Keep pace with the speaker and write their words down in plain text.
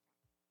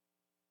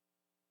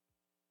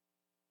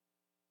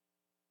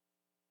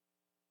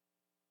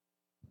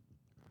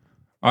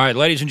All right,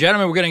 ladies and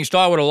gentlemen, we're getting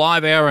started with a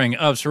live airing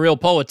of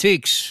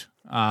SurrealPolitiks.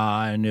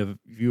 And if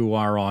you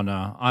are on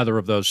either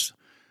of those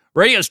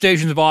radio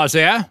stations of ours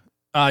there,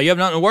 you have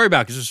nothing to worry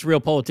about because it's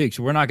SurrealPolitiks.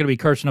 We're not going to be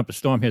cursing up a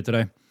storm here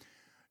today,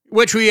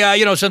 which we,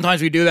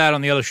 sometimes we do that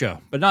on the other show,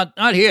 but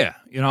not here.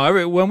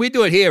 When we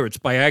do it here, it's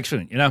by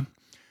accident,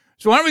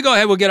 So why don't we go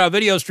ahead, we'll get our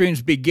video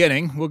streams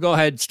beginning. We'll go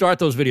ahead and start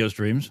those video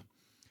streams.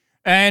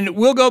 And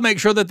we'll go make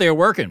sure that they're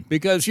working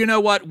because you know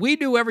what? We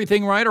do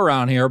everything right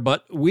around here,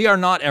 but we are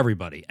not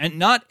everybody. And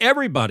not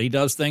everybody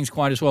does things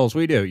quite as well as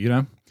we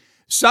do,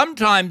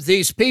 Sometimes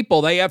these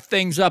people, they have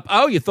things up.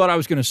 Oh, you thought I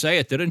was going to say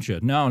it, didn't you?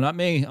 No, not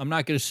me. I'm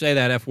not going to say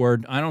that F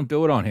word. I don't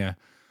do it on here.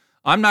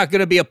 I'm not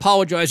going to be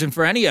apologizing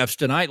for any Fs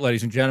tonight,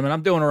 ladies and gentlemen.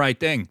 I'm doing the right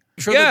thing.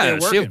 Sure that they're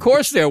working. See, of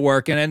course they're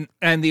working.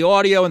 And the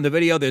audio and the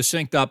video, they're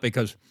synced up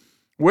because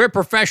we're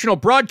professional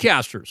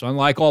broadcasters,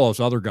 unlike all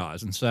those other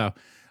guys. And so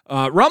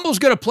Rumble's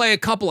going to play a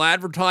couple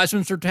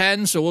advertisements or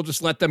 10, so we'll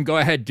just let them go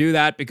ahead and do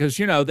that because,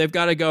 they've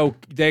got to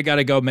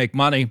go make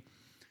money.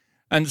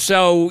 And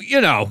so,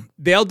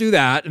 they'll do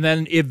that, and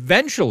then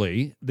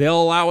eventually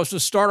they'll allow us to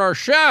start our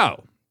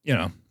show,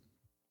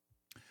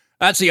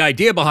 That's the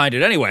idea behind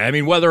it anyway. I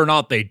mean, whether or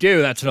not they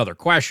do, that's another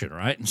question,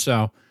 right? And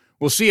so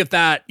we'll see if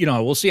that,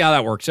 we'll see how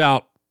that works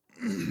out.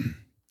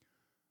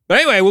 But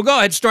anyway, we'll go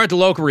ahead and start the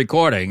local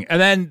recording,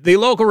 and then the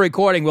local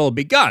recording will have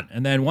begun.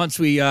 And then once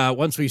we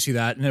see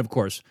that, and then, of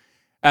course,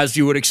 as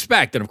you would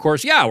expect, and of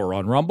course, we're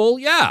on Rumble.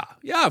 Yeah,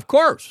 of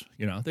course.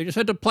 They just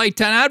had to play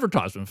 10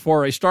 advertisements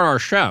before they start our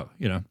show,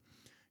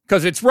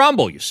 because it's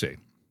Rumble, you see.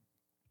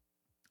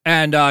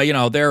 And,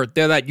 they're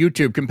that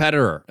YouTube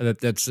competitor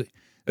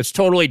that's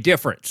totally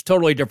different. It's a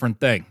totally different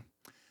thing.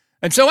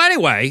 And so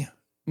anyway,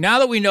 now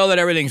that we know that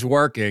everything's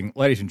working,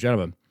 ladies and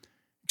gentlemen,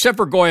 except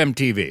for Goyam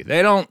TV,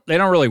 they don't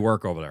really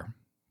work over there.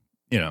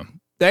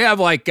 They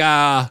have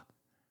I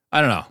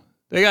don't know.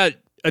 They got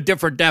a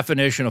different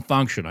definition of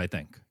function, I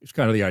think. It's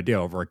kind of the idea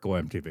over at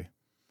Goyam TV.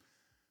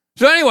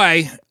 So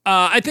anyway,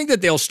 I think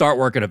that they'll start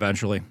working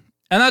eventually.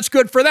 And that's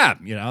good for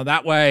them.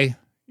 That way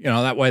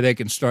they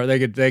can start,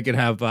 they can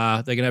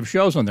have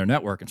shows on their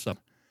network and stuff.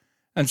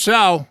 And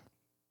so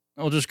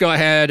we'll just go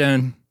ahead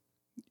and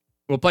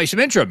we'll play some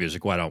intro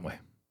music, why don't we?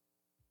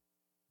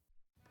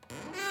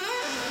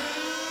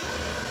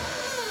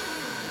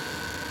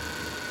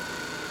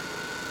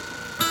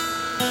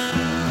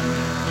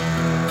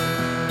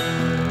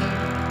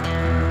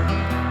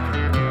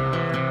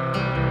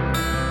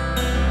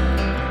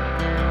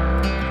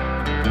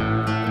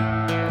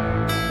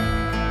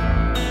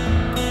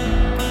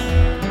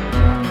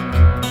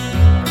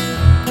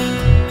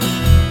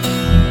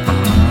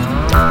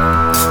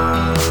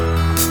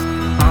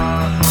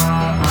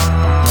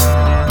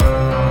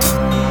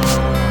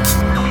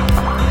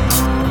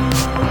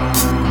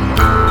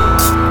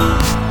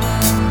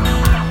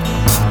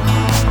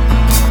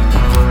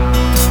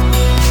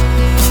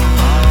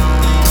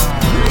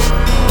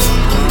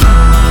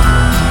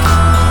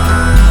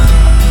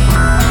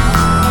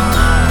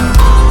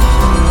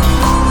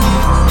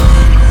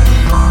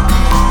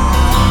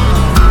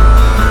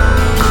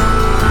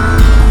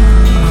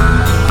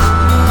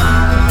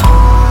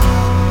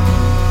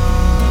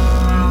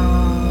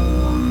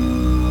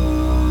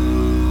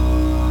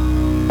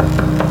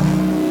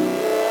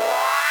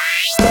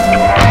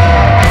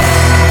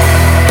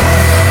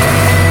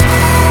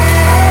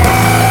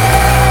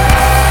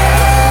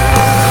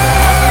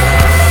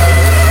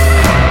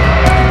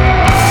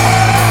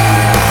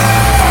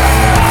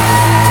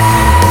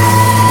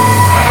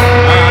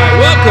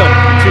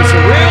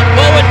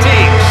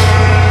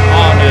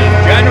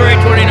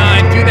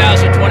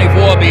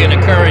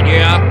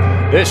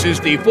 This is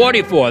the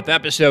 44th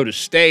episode of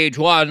Stage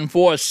 1,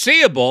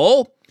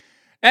 Foreseeable.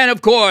 And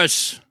of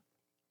course,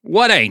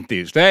 what ain't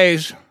these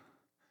days?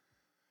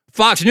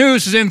 Fox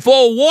News is in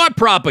full war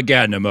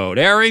propaganda mode,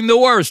 airing the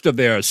worst of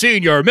their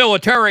senior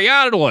military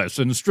analysts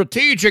and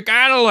strategic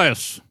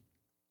analysts.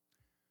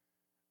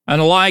 And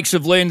the likes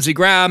of Lindsey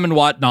Graham and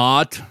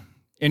whatnot,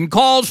 in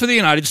calls for the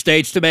United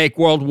States to make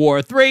World War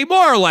III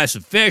more or less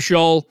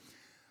official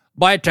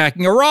by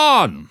attacking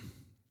Iran.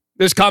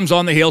 This comes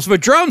on the heels of a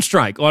drone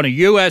strike on a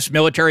U.S.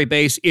 military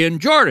base in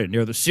Jordan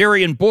near the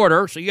Syrian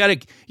border. So you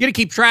got to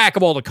keep track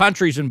of all the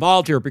countries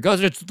involved here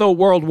because it's the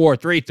World War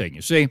III thing,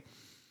 you see.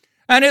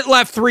 And it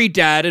left 3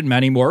 dead and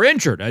many more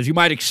injured, as you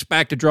might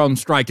expect a drone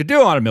strike to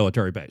do on a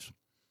military base.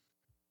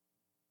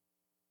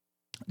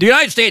 The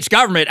United States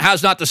government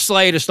has not the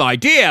slightest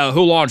idea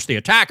who launched the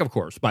attack, of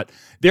course, but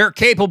they're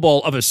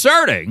capable of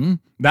asserting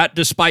that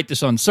despite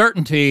this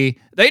uncertainty,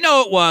 they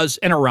know it was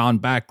an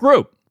Iran-backed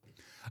group.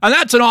 And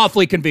that's an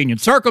awfully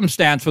convenient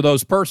circumstance for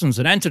those persons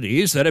and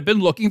entities that have been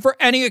looking for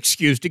any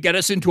excuse to get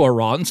us into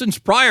Iran since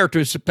prior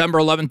to September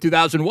 11,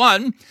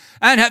 2001,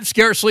 and have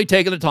scarcely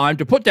taken the time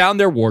to put down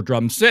their war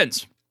drums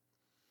since.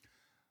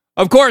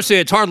 Of course,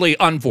 it's hardly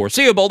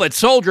unforeseeable that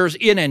soldiers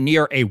in and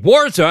near a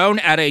war zone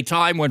at a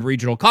time when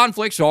regional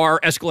conflicts are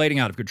escalating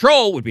out of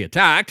control would be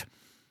attacked,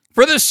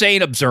 For the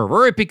sane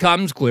observer, it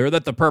becomes clear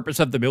that the purpose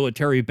of the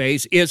military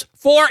base is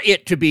for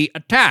it to be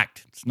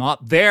attacked. It's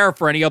not there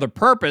for any other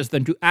purpose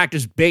than to act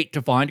as bait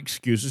to find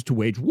excuses to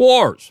wage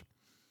wars.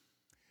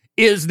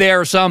 Is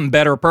there some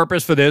better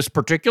purpose for this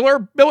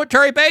particular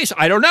military base?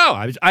 I don't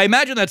know. I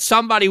imagine that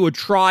somebody would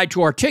try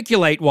to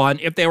articulate one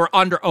if they were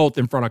under oath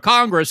in front of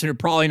Congress, and it would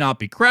probably not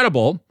be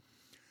credible.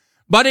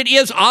 But it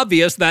is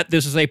obvious that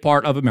this is a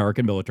part of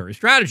American military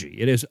strategy.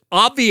 It is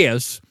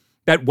obvious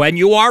that when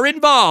you are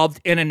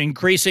involved in an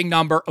increasing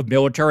number of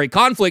military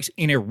conflicts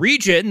in a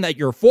region, that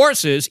your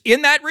forces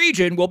in that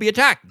region will be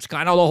attacked. It's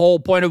kind of the whole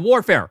point of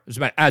warfare,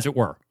 as it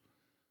were.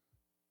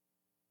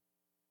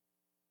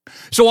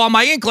 So while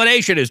my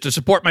inclination is to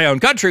support my own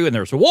country when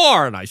there's a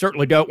war, and I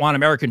certainly don't want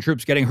American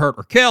troops getting hurt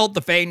or killed,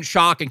 the feigned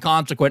shock and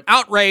consequent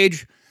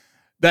outrage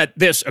that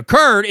this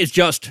occurred is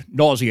just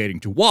nauseating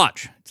to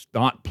watch. It's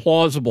not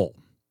plausible.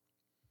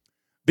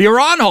 The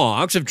Iran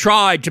hawks have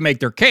tried to make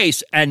their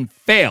case and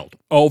failed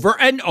over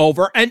and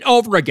over and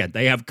over again.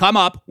 They have come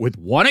up with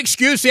one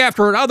excuse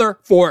after another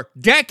for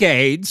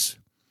decades,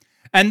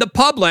 and the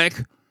public,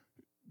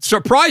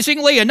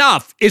 surprisingly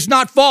enough, is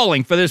not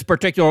falling for this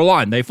particular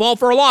line. They fall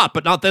for a lot,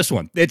 but not this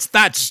one. It's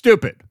that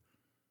stupid.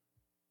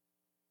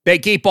 They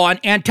keep on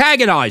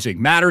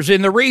antagonizing matters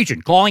in the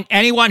region, calling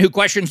anyone who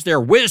questions their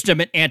wisdom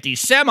an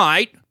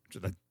anti-Semite, which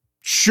is the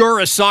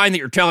surest sign that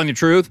you're telling the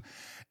truth,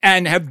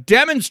 and have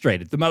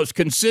demonstrated the most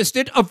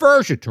consistent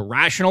aversion to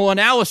rational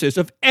analysis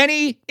of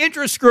any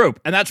interest group.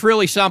 And that's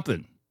really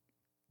something,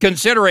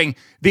 considering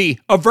the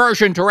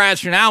aversion to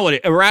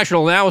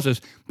rational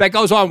analysis that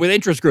goes on with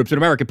interest groups in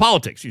American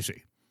politics, you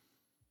see.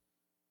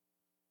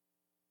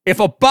 If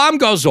a bomb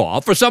goes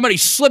off or somebody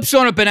slips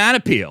on a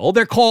banana peel,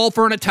 they're called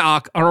for an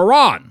attack on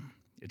Iran.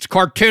 It's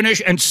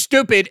cartoonish and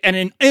stupid and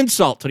an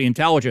insult to the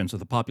intelligence of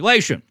the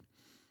population.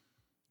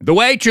 The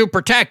way to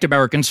protect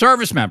American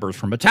service members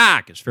from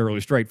attack is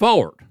fairly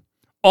straightforward.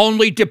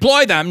 Only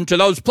deploy them to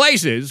those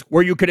places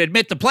where you can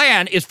admit the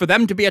plan is for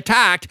them to be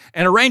attacked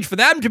and arrange for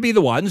them to be the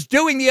ones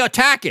doing the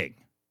attacking.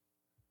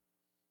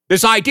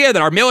 This idea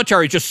that our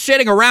military is just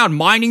sitting around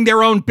minding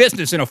their own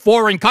business in a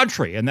foreign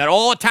country and that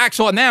all attacks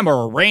on them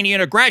are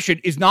Iranian aggression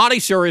is not a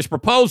serious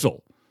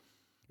proposal.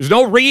 There's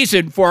no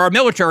reason for our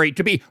military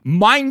to be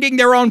minding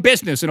their own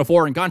business in a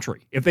foreign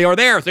country. If they are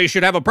there, they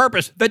should have a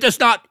purpose that does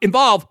not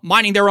involve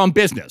minding their own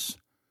business.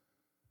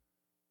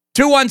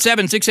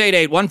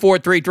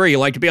 217-688-1433. You'd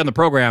like to be on the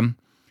program.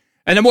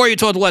 And the more you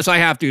told, the less I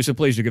have to, so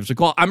please do give us a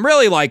call. I'm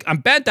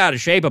bent out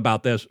of shape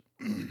about this.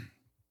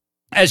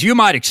 As you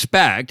might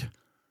expect,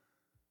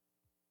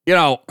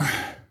 I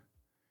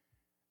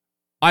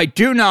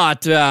do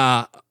not,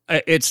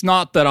 it's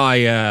not that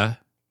I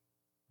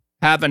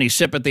have any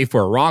sympathy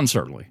for Iran,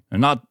 certainly,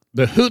 and not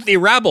the Houthi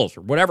rebels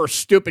or whatever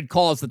stupid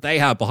cause that they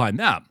have behind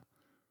them.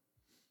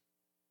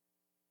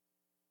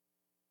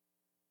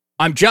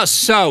 I'm just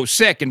so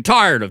sick and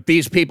tired of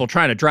these people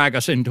trying to drag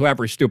us into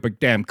every stupid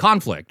damn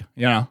conflict,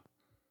 No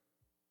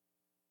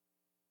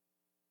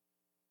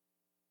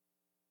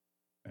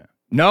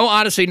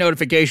Odyssey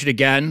notification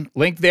again.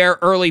 Link there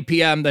early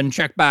PM, then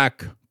check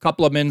back a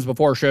couple of minutes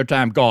before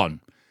showtime.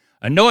 Gone.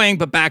 Annoying,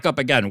 but back up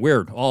again.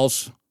 Weird.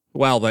 All's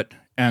well that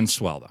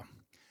ends well, though.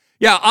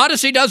 Yeah,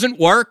 Odyssey doesn't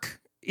work.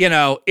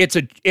 It's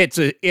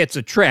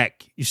a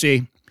trick, you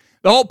see.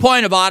 The whole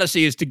point of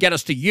Odyssey is to get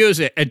us to use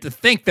it and to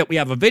think that we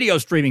have a video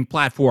streaming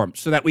platform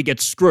so that we get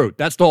screwed.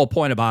 That's the whole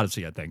point of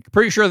Odyssey, I think.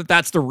 Pretty sure that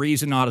that's the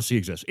reason Odyssey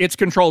exists. It's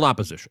controlled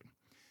opposition.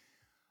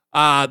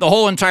 The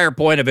whole entire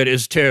point of it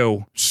is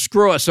to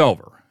screw us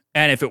over.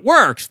 And if it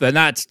works, then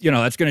that's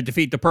going to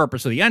defeat the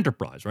purpose of the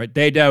enterprise, right?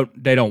 They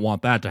don't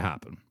want that to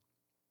happen.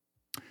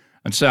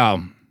 And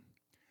so,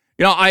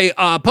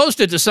 I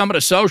posted to some of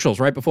the socials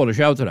right before the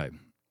show today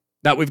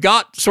that we've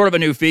got sort of a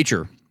new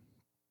feature.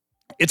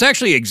 It's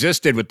actually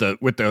existed with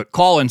the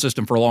call-in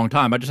system for a long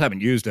time. I just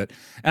haven't used it.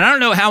 And I don't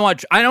know how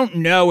much, I don't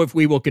know if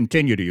we will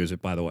continue to use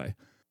it, by the way.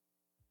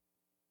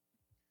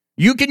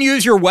 You can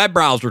use your web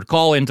browser to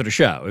call into the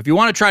show. If you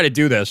want to try to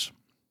do this,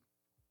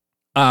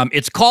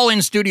 it's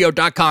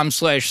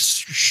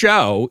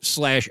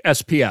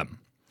callinstudio.com/show/SPM.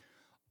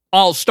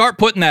 I'll start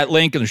putting that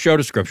link in the show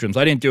descriptions.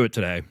 I didn't do it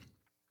today.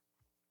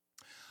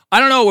 I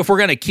don't know if we're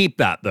going to keep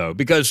that, though,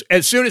 because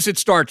as soon as it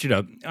starts,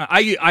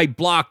 I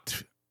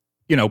blocked,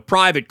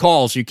 private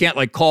calls. You can't,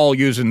 call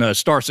using the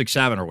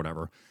 *67 or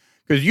whatever.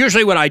 Because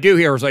usually what I do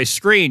here is I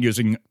screen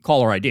using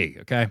caller ID,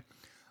 okay?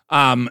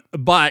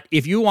 But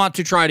if you want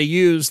to try to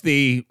use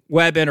the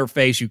web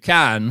interface, you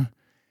can.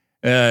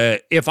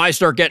 If I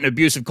start getting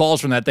abusive calls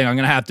from that thing, I'm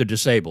going to have to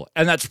disable it.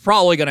 And that's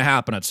probably going to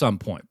happen at some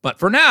point. But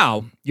for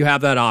now, you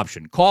have that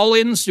option.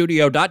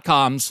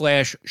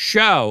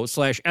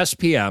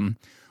 callinstudio.com/show/SPM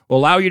will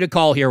allow you to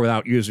call here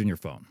without using your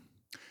phone.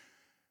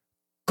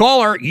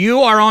 Caller,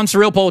 you are on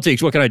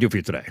SurrealPolitiks. What can I do for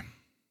you today?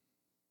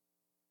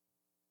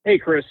 Hey,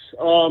 Chris.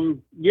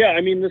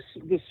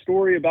 This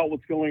story about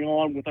what's going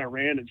on with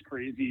Iran is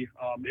crazy.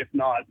 If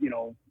not,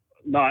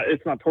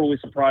 it's not totally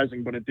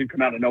surprising, but it did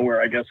come out of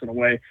nowhere, I guess, in a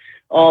way.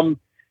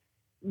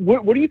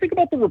 what do you think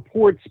about the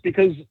reports?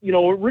 Because,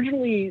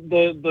 originally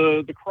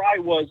the cry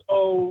was,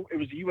 oh, it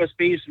was a U.S.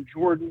 base in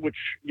Jordan, which,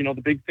 the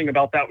big thing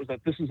about that was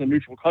that this is a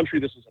neutral country.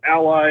 This is an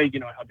ally.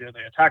 How dare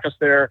they attack us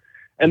there?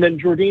 And then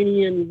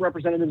Jordanian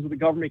representatives of the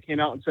government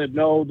came out and said,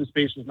 no, this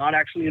base was not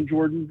actually in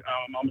Jordan.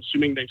 I'm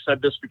assuming they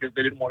said this because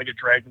they didn't want to get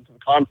dragged into the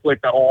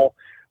conflict at all.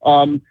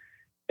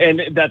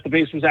 And that the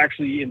base was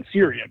actually in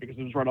Syria because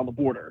it was right on the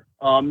border.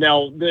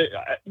 Now,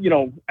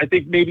 I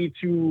think maybe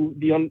to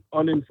the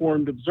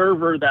uninformed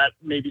observer, that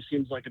maybe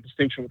seems like a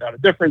distinction without a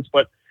difference.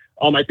 But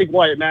I think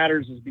why it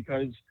matters is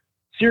because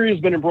Syria's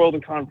been embroiled in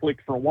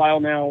conflict for a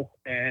while now.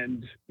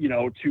 And,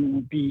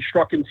 to be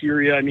struck in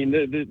Syria, I mean,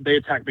 they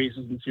attack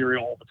bases in Syria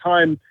all the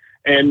time.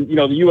 And,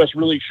 the U.S.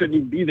 really shouldn't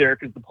even be there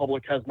because the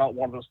public has not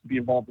wanted us to be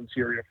involved in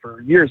Syria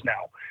for years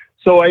now.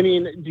 So, I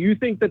mean, do you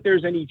think that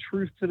there's any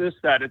truth to this,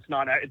 that it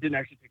didn't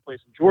actually take place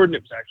in Jordan,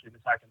 it was actually an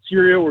attack in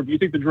Syria, or do you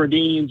think the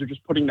Jordanians are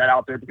just putting that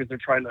out there because they're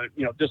trying to,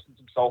 distance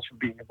themselves from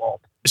being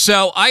involved?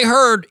 So I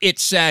heard it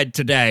said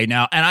today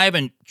now, and I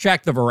haven't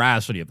checked the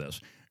veracity of this.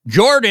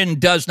 Jordan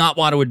does not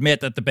want to admit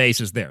that the base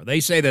is there.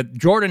 They say that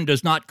Jordan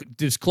does not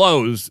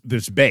disclose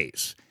this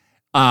base.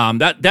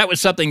 That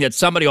was something that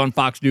somebody on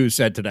Fox News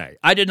said today.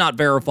 I did not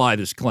verify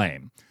this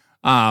claim.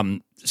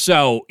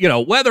 So,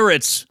 whether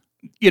it's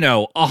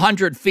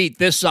 100 feet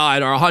this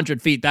side or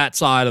 100 feet that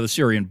side of the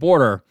Syrian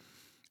border,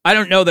 I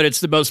don't know that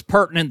it's the most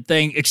pertinent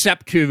thing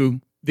except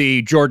to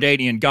the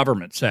Jordanian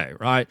government, say,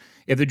 right?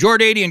 If the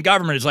Jordanian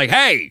government is like,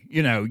 hey,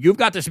 you've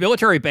got this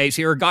military base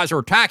here, guys are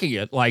attacking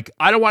it, like,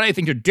 I don't want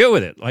anything to do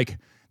with it. Like,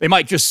 they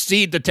might just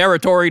cede the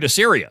territory to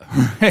Syria.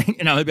 They'd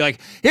be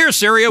like, here,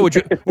 Syria,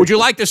 would you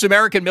like this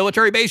American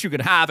military base? You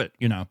can have it,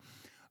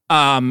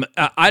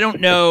 I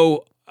don't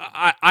know.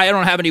 I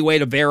don't have any way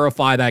to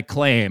verify that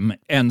claim.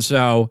 And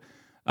so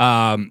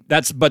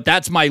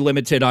that's my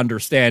limited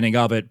understanding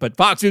of it. But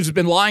Fox News has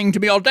been lying to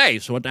me all day.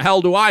 So what the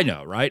hell do I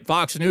know, right?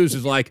 Fox News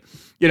is like,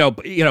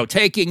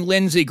 taking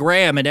Lindsey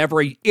Graham and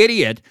every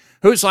idiot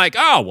who's like,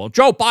 oh, well,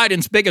 Joe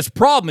Biden's biggest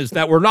problem is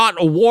that we're not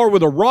at war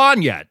with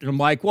Iran yet. And I'm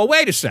like, well,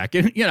 wait a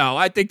second.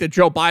 I think that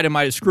Joe Biden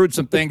might have screwed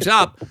some things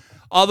up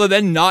other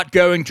than not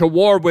going to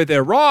war with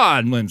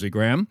Iran, Lindsey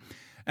Graham.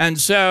 And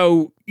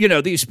so,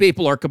 these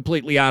people are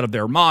completely out of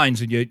their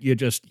minds, and you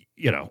just,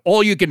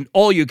 all you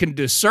can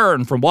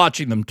discern from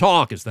watching them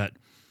talk is that,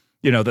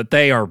 that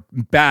they are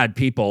bad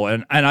people,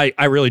 and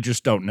I really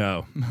just don't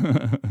know.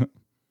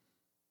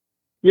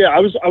 Yeah,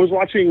 I was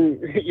watching.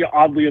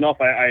 Oddly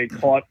enough, I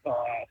caught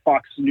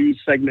Fox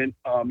News segment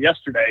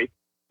yesterday,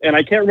 and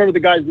I can't remember the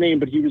guy's name,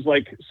 but he was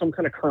like some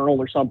kind of colonel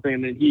or something,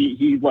 and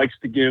he likes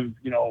to give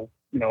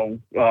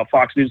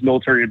Fox News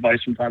military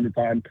advice from time to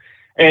time.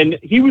 And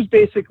he was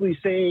basically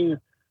saying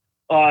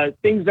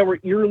things that were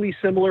eerily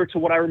similar to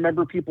what I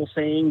remember people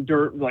saying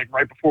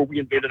right before we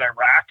invaded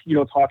Iraq,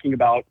 talking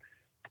about,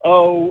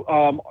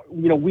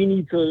 we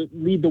need to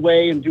lead the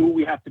way and do what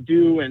we have to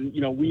do. And,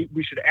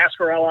 we should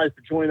ask our allies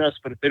to join us.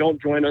 But if they don't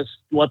join us,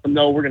 let them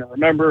know we're going to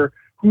remember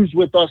who's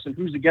with us and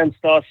who's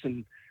against us.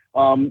 And,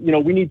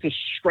 we need to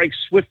strike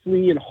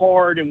swiftly and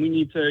hard. And we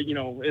need to,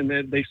 and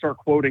then they start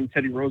quoting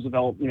Teddy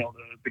Roosevelt,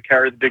 the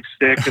carry the big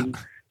stick and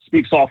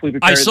speak softly.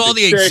 I saw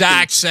the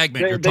exact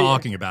segment you're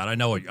talking about. I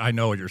know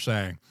what you're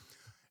saying.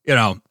 This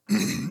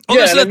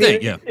is the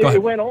thing. Yeah,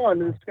 it went on.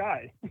 This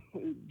guy,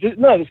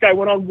 this guy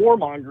went on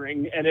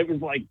warmongering, and it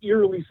was like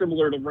eerily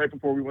similar to right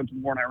before we went to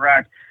war in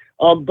Iraq.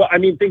 But I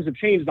mean, things have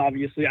changed.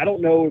 Obviously, I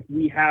don't know if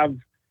we have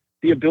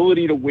the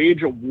ability to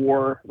wage a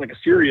war, like a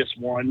serious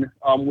one,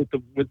 I don't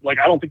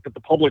think that the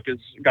public has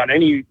got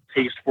any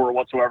taste for it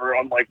whatsoever,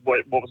 unlike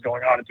what was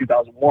going on in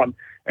 2001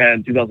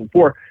 and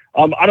 2004.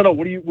 I don't know.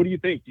 What do you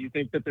think? Do you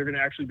think that they're going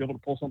to actually be able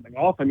to pull something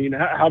off? I mean,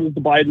 how does the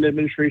Biden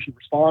administration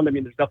respond? I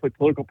mean, there's definitely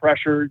political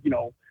pressure,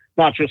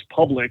 not just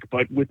public,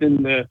 but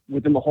within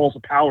the halls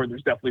of power,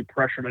 there's definitely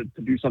pressure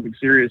to do something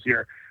serious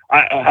here.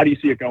 How do you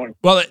see it going?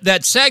 Well,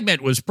 that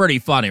segment was pretty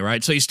funny,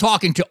 right? So he's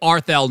talking to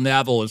Arthel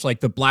Neville as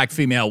like the Black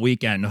Female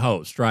Weekend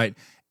host, right?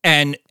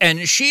 And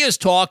she is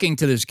talking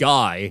to this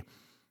guy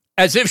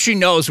as if she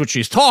knows what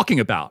she's talking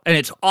about. And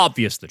it's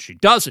obvious that she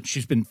doesn't.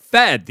 She's been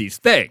fed these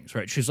things,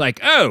 right? She's like,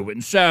 oh,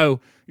 and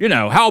so,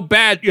 how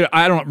bad,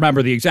 I don't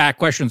remember the exact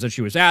questions that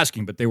she was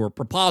asking, but they were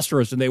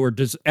preposterous and they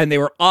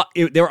were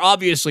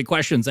obviously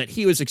questions that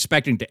he was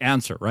expecting to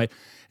answer, right?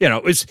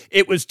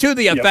 It was to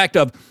the effect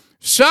of,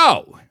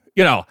 so,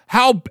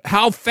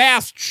 how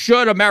fast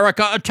should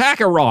America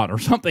attack Iran or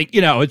something?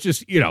 It's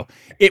just,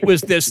 it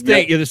was this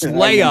thing, this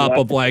layup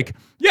of like,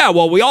 yeah,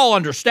 well, we all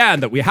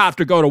understand that we have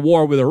to go to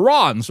war with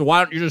Iran. So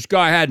why don't you just go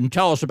ahead and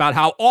tell us about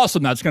how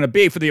awesome that's going to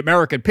be for the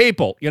American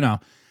people,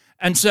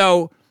 And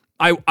so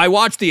I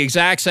watched the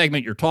exact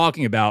segment you're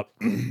talking about.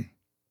 And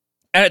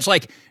it's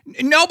like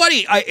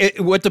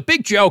what the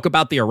big joke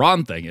about the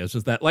Iran thing is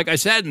that, like I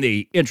said in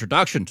the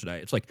introduction today,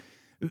 it's like,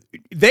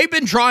 they've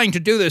been trying to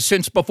do this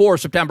since before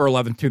September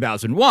 11th,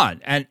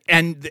 2001, and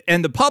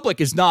the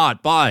public is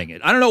not buying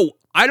it. I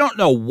don't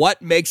know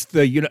what makes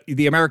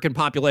the American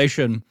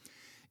population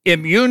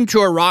immune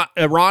to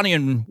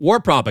Iranian war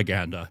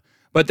propaganda,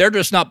 but they're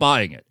just not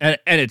buying it. And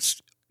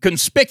it's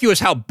conspicuous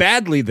how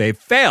badly they've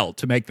failed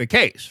to make the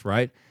case,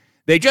 right?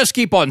 They just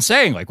keep on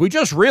saying, like, we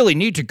just really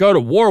need to go to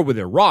war with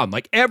Iran.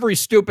 Like every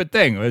stupid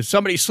thing. If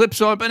somebody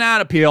slips on a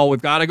banana peel,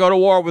 we've got to go to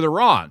war with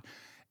Iran.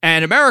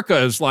 And America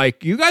is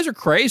like, you guys are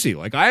crazy.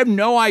 Like, I have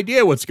no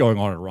idea what's going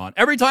on in Iran.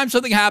 Every time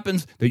something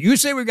happens that you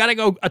say we've got to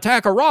go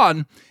attack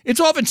Iran, it's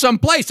often some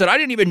place that I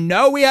didn't even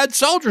know we had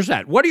soldiers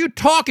at. What are you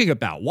talking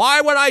about?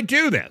 Why would I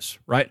do this?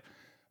 Right?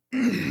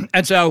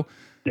 And so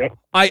yep.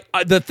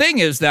 The thing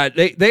is that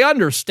they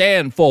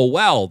understand full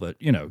well that,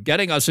 you know,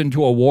 getting us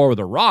into a war with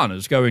Iran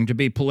is going to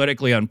be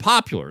politically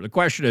unpopular. The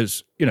question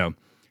is, you know,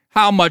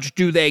 how much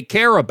do they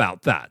care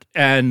about that?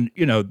 And,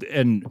 you know,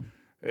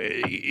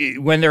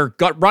 when they're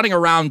running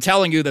around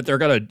telling you that they're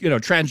going to, you know,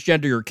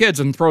 transgender your kids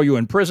and throw you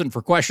in prison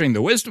for questioning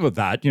the wisdom of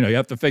that, you know, you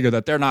have to figure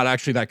that they're not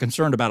actually that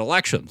concerned about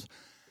elections.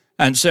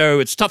 And so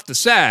it's tough to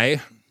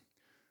say.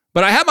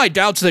 But I have my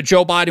doubts that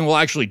Joe Biden will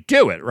actually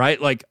do it, right?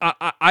 Like,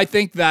 I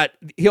think that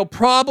he'll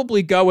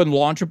probably go and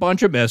launch a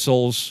bunch of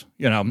missiles,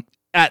 you know,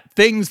 at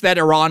things that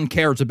Iran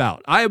cares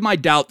about. I have my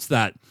doubts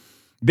that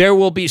there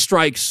will be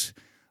strikes,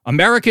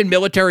 American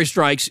military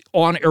strikes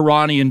on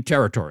Iranian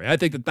territory. I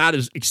think that that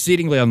is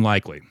exceedingly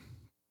unlikely.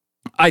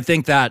 I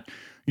think that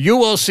you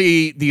will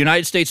see the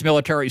United States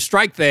military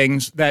strike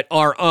things that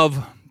are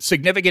of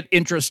significant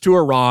interest to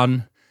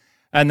Iran.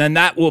 And then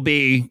that will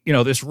be, you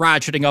know, this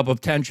ratcheting up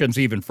of tensions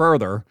even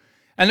further.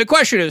 And the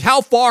question is, how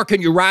far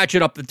can you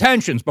ratchet up the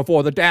tensions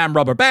before the damn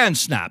rubber band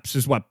snaps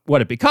is what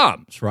it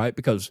becomes, right?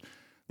 Because,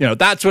 you know,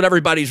 that's what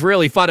everybody's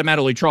really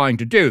fundamentally trying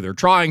to do. They're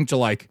trying to,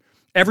 like,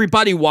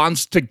 everybody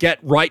wants to get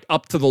right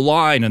up to the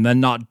line and then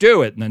not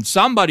do it. And then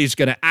somebody's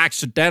going to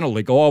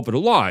accidentally go over the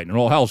line and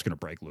all hell's going to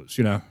break loose,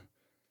 you know?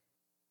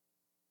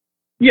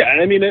 Yeah,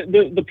 I mean,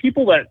 the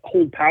people that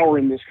hold power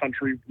in this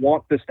country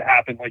want this to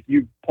happen. Like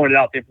you pointed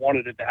out, they've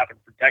wanted it to happen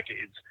for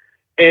decades.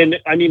 And,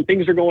 I mean,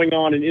 things are going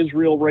on in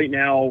Israel right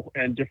now,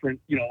 and different,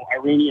 you know,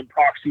 Iranian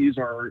proxies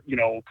are, you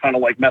know, kind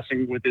of like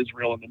messing with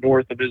Israel in the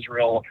north of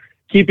Israel,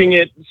 keeping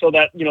it so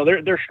that, you know,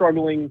 they're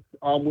struggling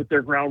with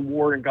their ground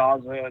war in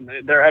Gaza, and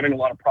they're having a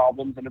lot of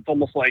problems. And it's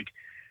almost like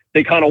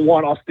they kind of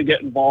want us to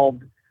get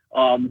involved,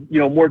 you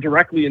know, more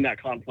directly in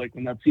that conflict.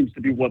 And that seems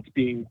to be what's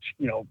being,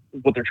 you know,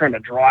 what they're trying to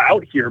draw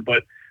out here.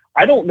 But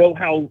I don't know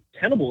how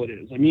tenable it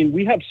is. I mean,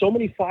 we have so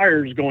many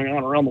fires going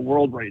on around the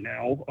world right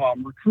now.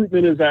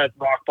 Recruitment is at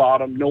rock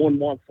bottom. No one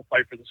wants to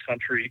fight for this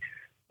country.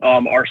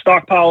 Our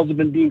stockpiles have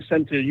been being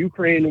sent to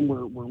Ukraine, and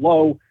we're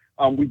low.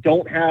 We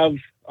don't have,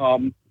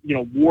 you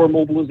know, war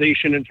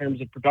mobilization in terms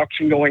of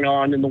production going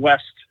on in the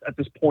West at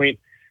this point.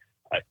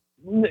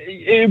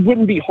 It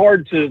wouldn't be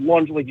hard to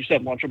launch, like you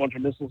said, launch a bunch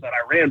of missiles at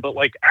Iran, but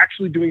like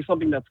actually doing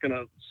something that's going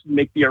to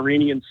make the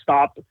Iranians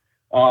stop,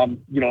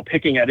 you know,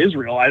 picking at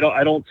Israel. I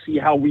don't see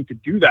how we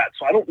could do that.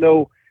 So I don't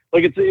know.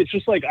 Like it's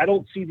just like I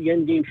don't see the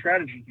end game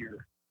strategy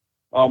here.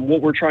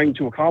 What we're trying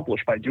to accomplish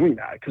by doing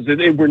that, because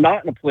we're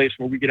not in a place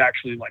where we could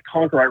actually like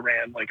conquer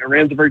Iran. Like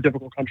Iran's a very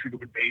difficult country to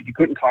invade. You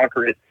couldn't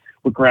conquer it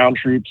with ground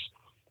troops.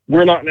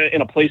 We're not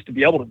in a place to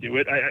be able to do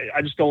it.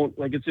 I just don't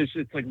like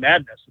it's like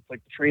madness. It's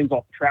like the train's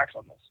off the tracks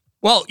on this.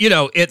 Well, you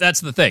know,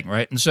 that's the thing,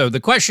 right? And so the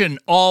question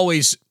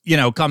always, you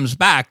know, comes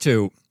back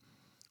to,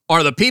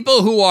 are the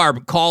people who are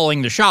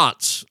calling the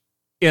shots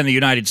in the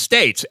United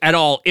States at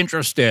all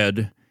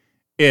interested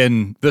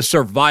in the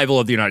survival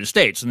of the United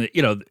States? And,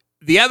 you know,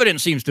 the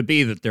evidence seems to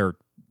be that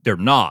they're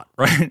not,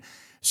 right?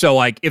 So,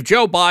 like, if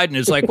Joe Biden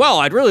is like, well,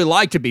 I'd really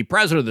like to be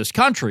president of this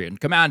country and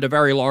command a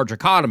very large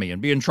economy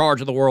and be in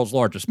charge of the world's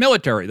largest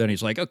military, then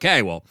he's like,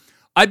 okay, well,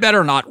 I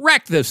better not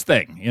wreck this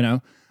thing, you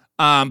know?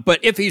 But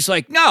if he's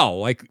like, no,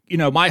 like, you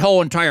know, my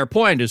whole entire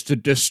point is to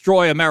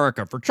destroy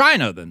America for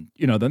China, then,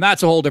 you know, then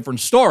that's a whole different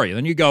story.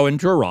 Then you go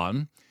into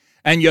Iran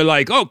and you're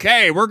like,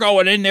 okay, we're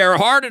going in there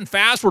hard and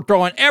fast. We're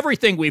throwing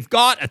everything we've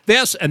got at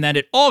this, and then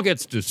it all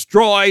gets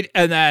destroyed.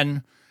 And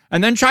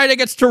then China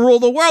gets to rule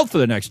the world for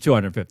the next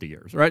 250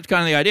 years, right? It's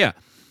kind of the idea.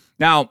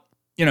 Now,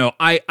 you know,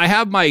 I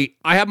have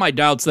my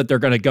doubts that they're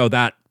going to go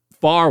that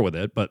far with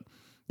it, but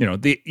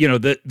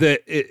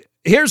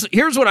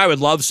here's what I would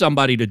love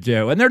somebody to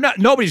do, and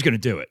nobody's going to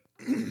do it.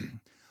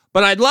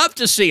 But I'd love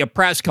to see a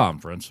press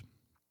conference,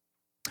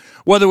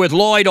 whether with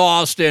Lloyd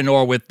Austin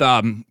or with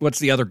what's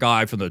the other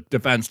guy from the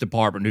Defense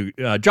Department,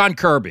 John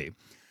Kirby.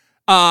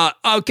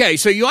 Okay,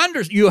 so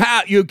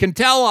you can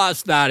tell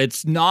us that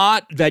it's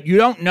not, that you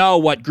don't know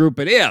what group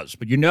it is,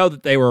 but you know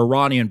that they were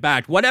Iranian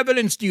backed. What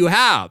evidence do you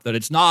have that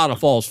it's not a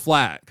false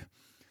flag?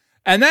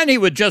 And then he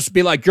would just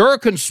be like, you're a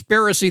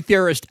conspiracy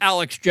theorist,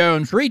 Alex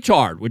Jones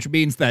retard, which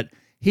means that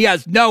he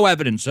has no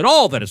evidence at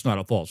all that it's not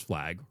a false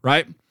flag,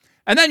 right?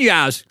 And then you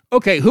ask,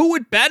 okay, who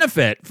would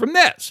benefit from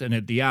this?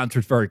 And the answer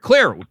is very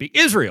clear. It would be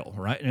Israel,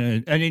 right?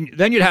 And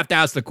then you'd have to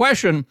ask the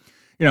question,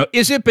 you know,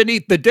 is it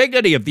beneath the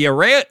dignity of the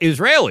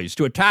Israelis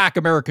to attack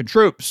American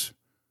troops?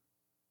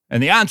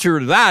 And the answer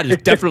to that is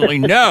definitely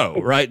no,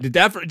 right? The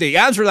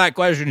answer to that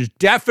question is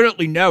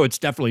definitely no. It's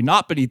definitely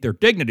not beneath their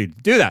dignity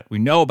to do that. We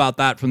know about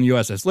that from the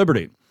USS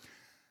Liberty.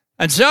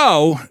 And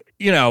so,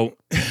 you know,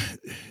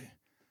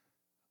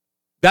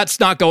 That's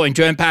not going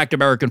to impact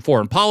American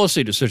foreign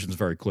policy decisions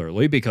very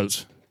clearly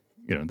because,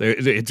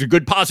 it's a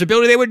good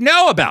possibility they would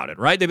know about it,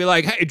 right? They'd be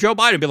like, hey, Joe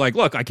Biden would be like,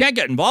 look, I can't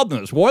get involved in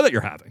this war that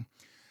you're having.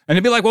 And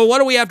they'd be like, well, what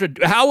do we have to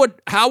do?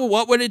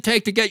 What would it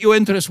take to get you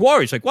into this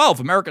war? He's like, well, if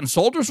American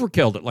soldiers were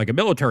killed at like a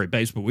military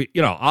base, but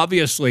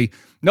obviously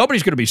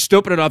nobody's going to be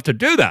stupid enough to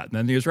do that. And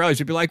then the Israelis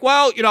would be like,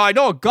 well, I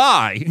know a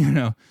guy,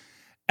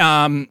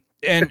 and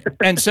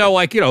so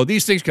like,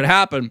 these things could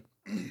happen.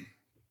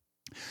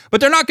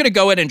 But they're not going to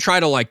go in and try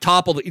to like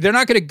topple. They're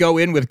not going to go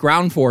in with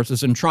ground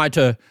forces and try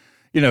to,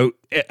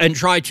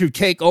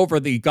 take over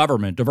the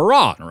government of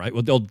Iran, right?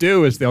 What they'll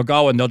do is they'll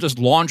go and they'll just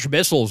launch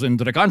missiles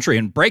into the country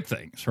and break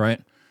things, right?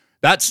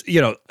 That's,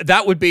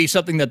 that would be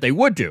something that they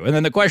would do. And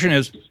then the question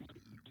is,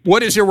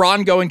 what is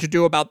Iran going to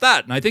do about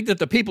that? And I think that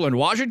the people in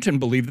Washington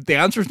believe that the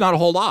answer is not a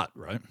whole lot,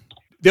 right?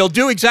 They'll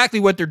do exactly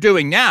what they're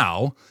doing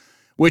now,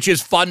 which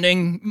is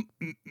funding,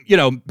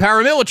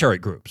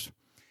 paramilitary groups.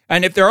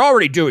 And if they're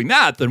already doing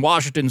that, then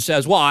Washington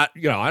says, well, I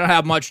don't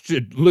have much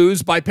to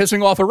lose by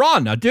pissing off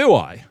Iran, now do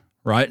I?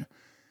 Right?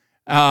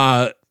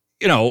 And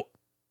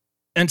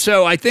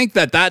so I think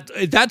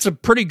that's a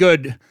pretty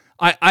good,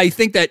 I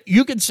think that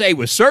you could say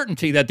with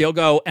certainty that they'll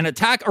go and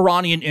attack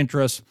Iranian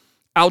interests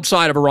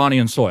outside of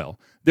Iranian soil.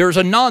 There's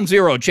a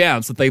non-zero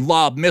chance that they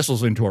lob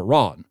missiles into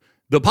Iran.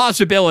 The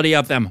possibility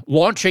of them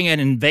launching an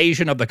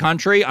invasion of the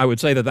country, I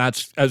would say that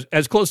that's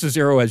as close to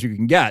zero as you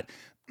can get.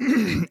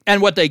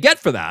 And what they get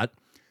for that,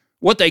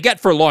 what they get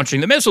for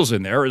launching the missiles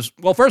in there is,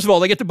 well, first of all,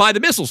 they get to buy the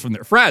missiles from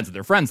their friends.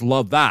 Their friends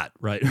love that,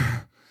 right?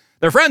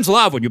 Their friends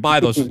love when you buy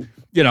those,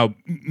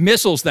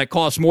 missiles that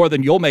cost more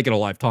than you'll make in a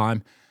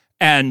lifetime,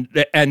 and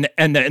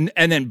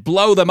then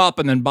blow them up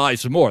and then buy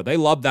some more. They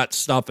love that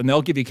stuff, and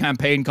they'll give you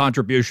campaign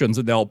contributions,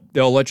 and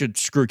they'll let you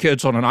screw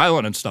kids on an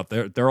island and stuff.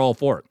 They're all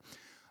for it.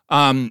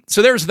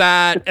 So there's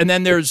that, and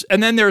then there's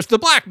the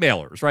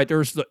blackmailers, right?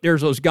 There's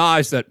those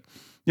guys that.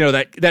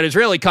 That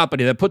Israeli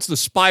company that puts the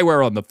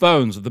spyware on the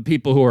phones of the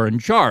people who are in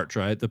charge,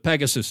 right? The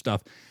Pegasus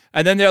stuff.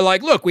 And then they're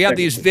like, look, we have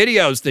these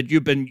videos that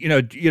you've been,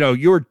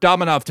 you were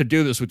dumb enough to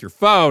do this with your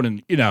phone.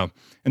 And,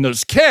 and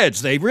those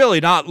kids, they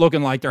really not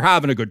looking like they're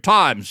having a good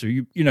time. So,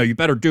 you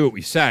better do what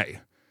we say,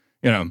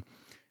 And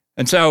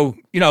so,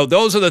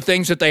 those are the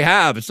things that they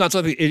have. It's not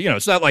something,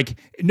 it's not like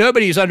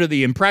nobody's under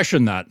the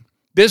impression that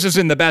this is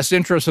in the best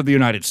interest of the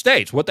United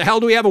States. What the hell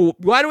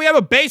why do we have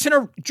a base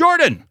in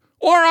Jordan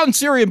or on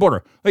Syrian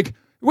border? Like,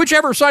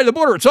 whichever side of the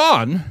border it's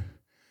on,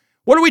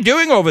 what are we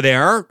doing over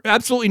there?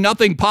 Absolutely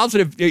nothing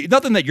positive,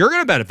 nothing that you're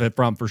going to benefit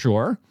from for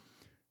sure.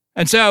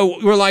 And so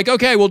we're like,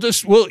 okay, we'll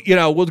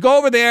go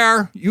over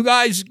there. You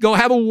guys go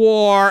have a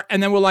war.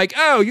 And then we're like,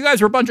 oh, you guys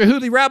are a bunch of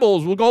Houthi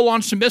rebels. We'll go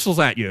launch some missiles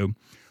at you.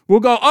 We'll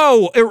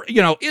go,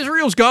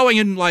 Israel's going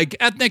and like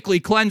ethnically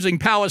cleansing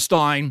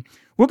Palestine.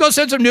 We'll go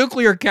send some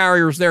nuclear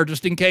carriers there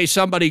just in case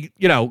somebody,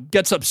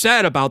 gets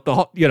upset about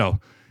the,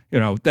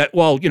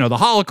 the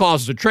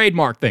Holocaust is a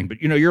trademark thing, but,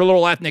 your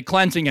little ethnic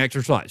cleansing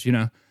exercise,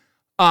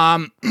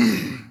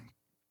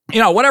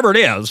 whatever it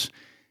is,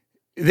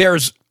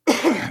 there's,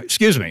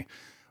 excuse me,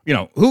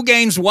 who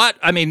gains what?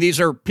 I mean, these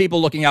are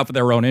people looking out for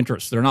their own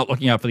interests. They're not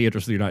looking out for the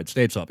interests of the United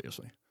States,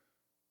 obviously.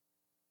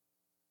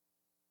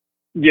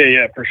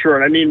 Yeah, for sure.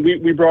 And I mean,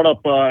 we brought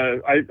up,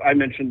 I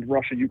mentioned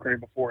Russia, Ukraine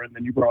before, and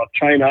then you brought up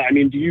China. I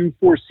mean, do you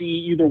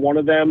foresee either one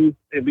of them,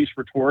 at least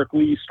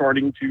rhetorically,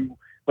 starting to,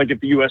 like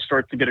if the U.S.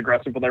 starts to get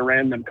aggressive with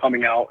Iran, them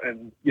coming out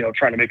and,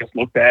 trying to make us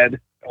look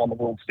bad on the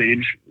world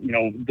stage,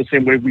 the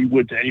same way we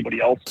would to anybody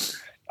else?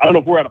 I don't know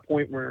if we're at a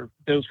point where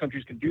those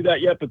countries can do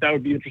that yet, but that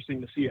would be interesting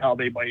to see how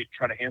they might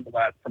try to handle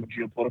that from a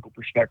geopolitical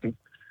perspective.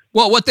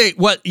 Well, would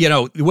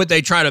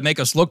they try to make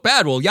us look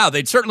bad? Well, yeah,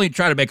 they'd certainly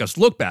try to make us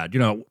look bad.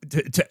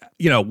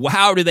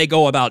 How do they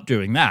go about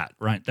doing that?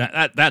 Right.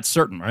 That's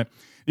certain. Right.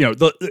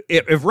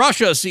 If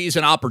Russia sees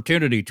an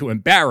opportunity to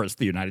embarrass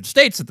the United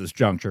States at this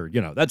juncture,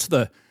 that's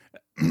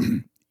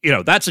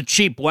that's a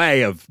cheap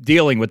way of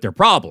dealing with their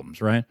problems.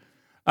 Right.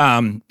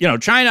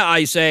 China,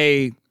 I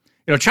say,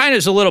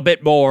 China's a little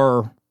bit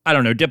more, I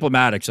don't know,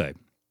 diplomatic, say.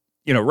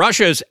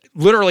 Russia is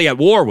literally at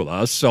war with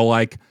us. So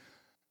like,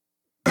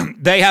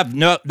 they have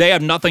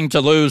nothing to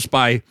lose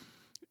by,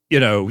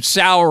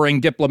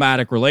 souring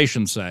diplomatic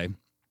relations, say,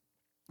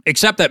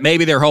 except that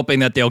maybe they're hoping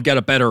that they'll get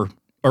a better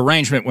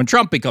arrangement when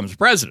Trump becomes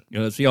president.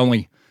 That's the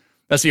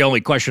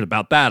only question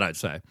about that, I'd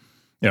say.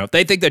 If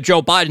they think that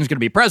Joe Biden's going to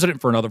be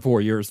president for another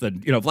 4 years,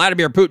 then,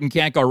 Vladimir Putin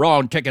can't go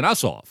wrong ticking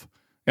us off,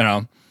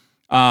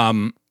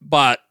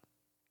 But,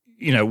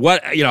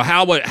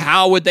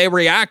 how would they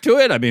react to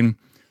it? I mean,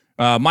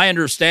 my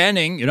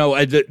understanding,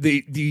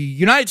 the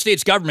United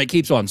States government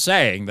keeps on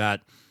saying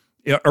that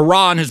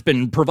Iran has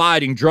been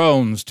providing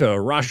drones to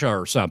Russia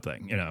or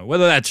something.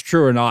 Whether that's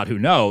true or not, who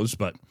knows?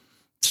 But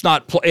it's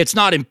not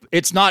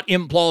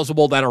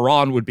implausible that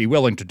Iran would be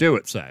willing to do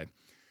it. Say,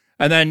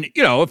 and then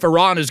if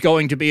Iran is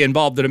going to be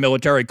involved in a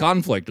military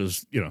conflict,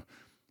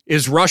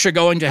 is Russia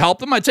going to help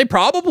them? I'd say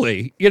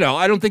probably.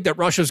 I don't think that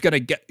Russia's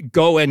going to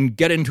go and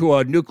get into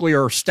a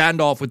nuclear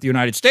standoff with the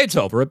United States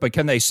over it. But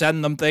can they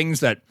send them things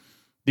that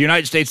the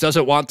United States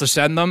doesn't want to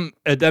send them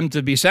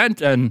to be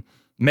sent? And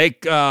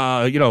make,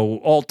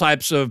 all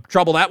types of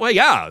trouble that way?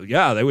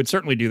 Yeah, they would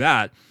certainly do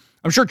that.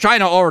 I'm sure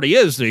China already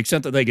is, to the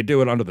extent that they could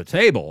do it under the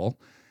table.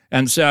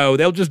 And so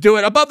they'll just do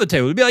it above the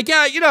table. They'll be like,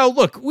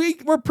 look,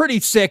 we're pretty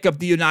sick of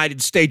the United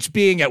States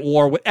being at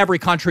war with every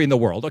country in the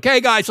world.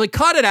 Okay, guys,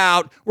 cut it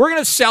out. We're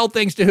going to sell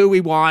things to who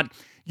we want.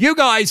 You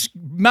guys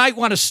might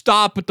want to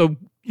stop with the,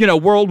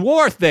 World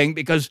War thing,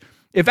 because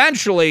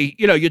eventually,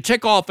 you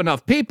tick off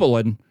enough people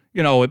and,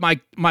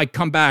 it might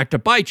come back to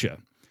bite you.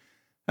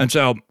 And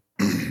so,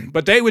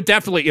 but they would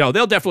definitely,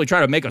 they'll definitely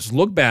try to make us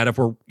look bad if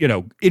we're,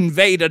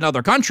 invade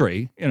another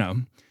country,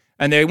 and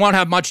they won't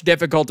have much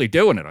difficulty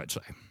doing it, I'd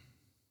say.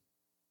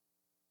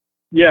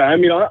 Yeah, I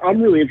mean,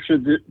 I'm really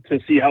interested to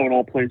see how it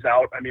all plays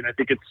out. I mean, I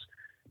think it's,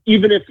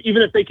 even if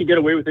they could get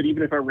away with it,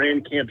 even if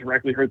Iran can't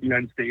directly hurt the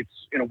United States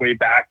in a way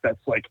back that's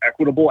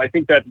equitable, I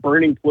think that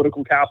burning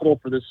political capital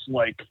for this,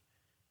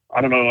 I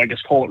don't know, I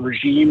guess call it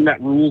regime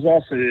that rules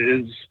us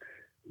is,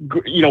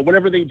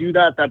 whenever they do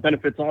that, that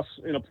benefits us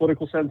in a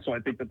political sense. So I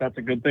think that that's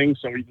a good thing.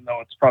 So even though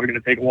it's probably going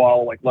to take a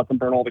while, let them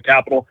burn all the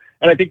capital.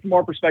 And I think from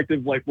our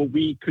perspective, what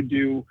we could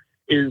do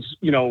is,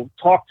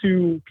 talk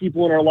to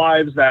people in our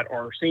lives that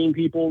are sane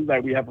people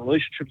that we have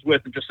relationships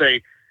with, and just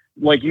say,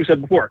 like you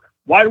said before,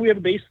 why do we have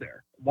a base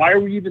there? Why are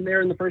we even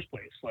there in the first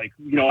place? I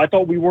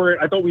thought we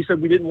said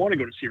we didn't want to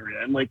go to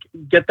Syria, and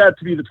get that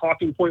to be the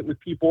talking point with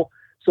people,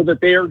 so that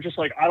they are just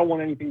I don't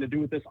want anything to do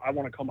with this. I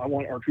want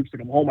our troops to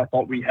come home. I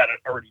thought we had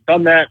already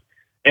done that,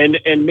 and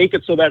make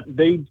it so that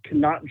they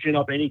cannot gin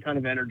up any kind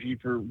of energy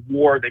for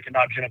war. They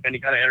cannot gin up any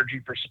kind of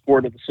energy for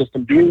support of the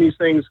system doing these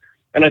things.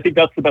 And I think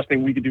that's the best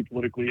thing we could do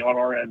politically on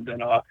our end.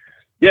 And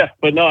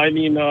but no, I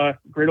mean,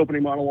 great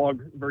opening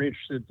monologue. Very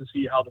interested to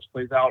see how this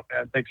plays out.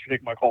 And thanks for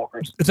taking my call,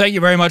 Chris. Thank you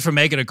very much for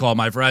making a call,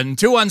 my friend.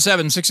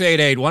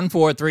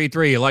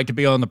 217-688-1433. You'd like to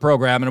be on the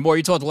program. And the more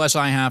you talk, the less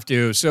I have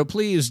to. So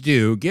please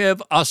do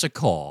give us a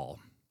call.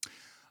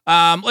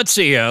 Let's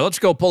see here. Let's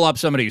go pull up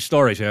some of these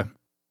stories here.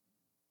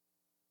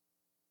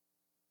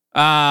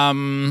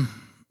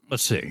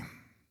 Let's see.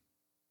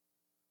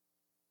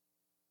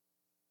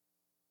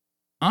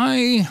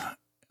 I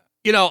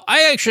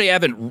actually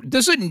haven't,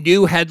 this is a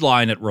new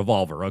headline at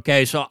Revolver,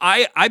 okay? So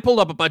I pulled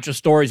up a bunch of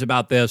stories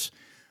about this,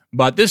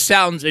 but this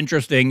sounds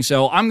interesting,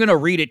 so I'm going to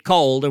read it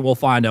cold and we'll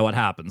find out what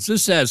happens.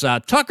 This says,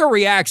 Tucker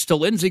reacts to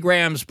Lindsey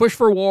Graham's push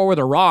for war with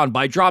Iran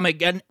by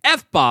dropping an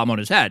F-bomb on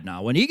his head.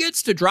 Now, when he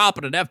gets to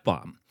dropping an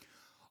F-bomb,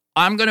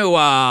 I'm going to,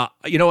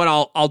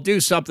 I'll do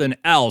something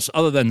else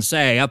other than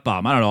say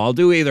F-bomb. I don't know, I'll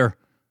do either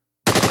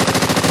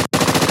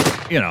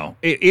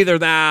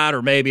that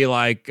or maybe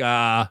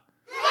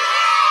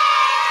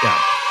yeah.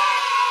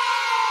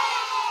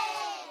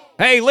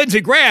 Hey,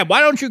 Lindsey Graham, why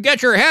don't you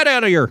get your head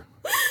out of your...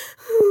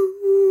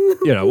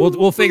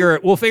 We'll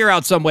figure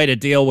out some way to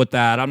deal with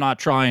that. I'm not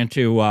trying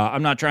to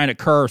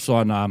curse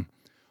on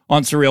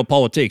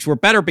SurrealPolitiks. We're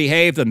better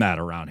behaved than that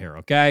around here,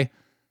 okay?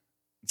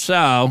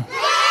 So,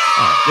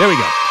 there we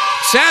go.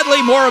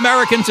 Sadly, more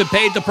Americans have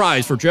paid the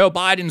price for Joe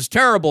Biden's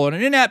terrible and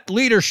inept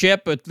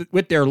leadership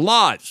with their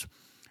lives.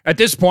 At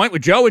this point,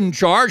 with Joe in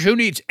charge, who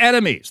needs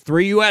enemies?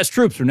 3 U.S.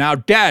 troops are now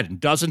dead, and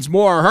dozens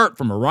more are hurt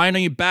from a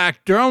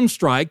Iranian-backed drone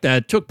strike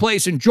that took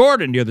place in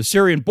Jordan near the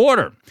Syrian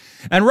border.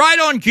 And right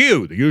on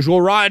cue, the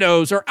usual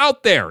rhinos are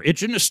out there,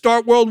 itching to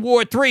start World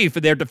War III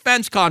for their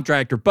defense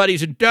contractor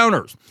buddies and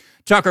donors.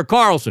 Tucker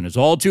Carlson is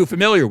all too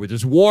familiar with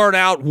his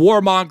worn-out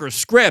warmonger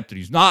script, and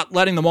he's not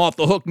letting them off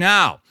the hook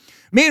now.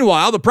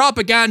 Meanwhile, the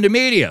propaganda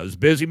media is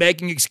busy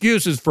making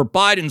excuses for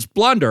Biden's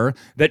blunder,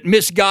 that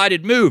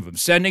misguided move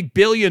of sending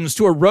billions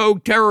to a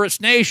rogue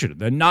terrorist nation,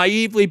 then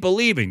naively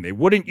believing they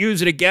wouldn't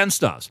use it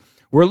against us.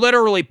 We're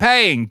literally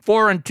paying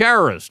foreign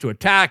terrorists to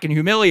attack and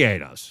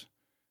humiliate us.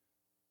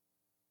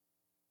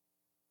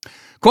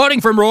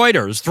 Quoting from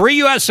Reuters, 3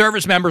 U.S.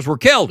 service members were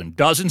killed and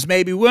dozens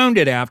may be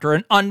wounded after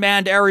an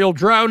unmanned aerial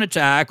drone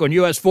attack on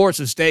U.S.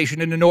 forces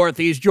stationed in the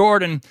northeast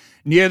Jordan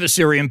near the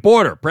Syrian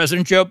border.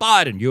 President Joe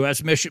Biden,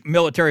 U.S.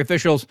 military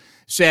officials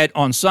said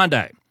on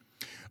Sunday.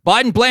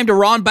 Biden blamed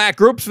Iran-backed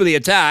groups for the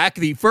attack,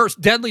 the first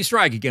deadly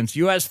strike against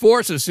U.S.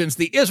 forces since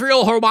the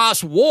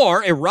Israel-Hamas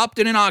war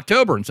erupted in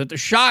October and sent the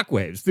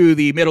shockwaves through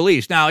the Middle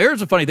East. Now,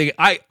 here's the funny thing.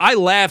 I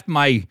laughed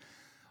my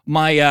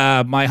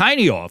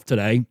hiney off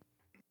today.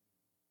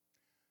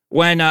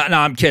 When, no,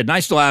 I'm kidding.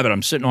 I still have it.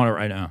 I'm sitting on it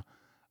right now.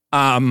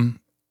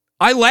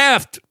 I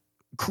laughed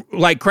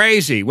like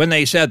crazy when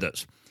they said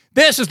this.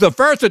 This is the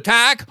first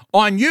attack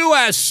on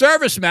U.S.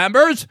 service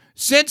members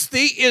since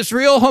the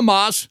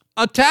Israel-Hamas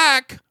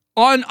attack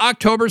on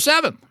October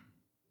 7th.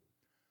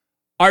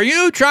 Are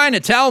you trying to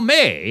tell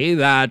me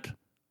that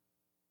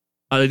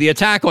the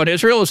attack on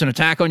Israel is an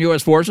attack on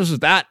U.S. forces? Is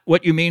that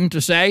what you mean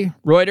to say,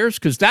 Reuters?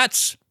 Because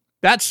that's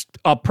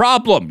a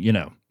problem,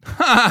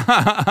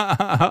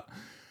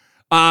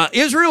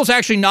 Israel's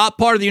actually not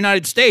part of the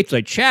United States.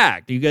 I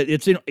checked.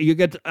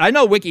 I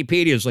know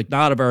Wikipedia is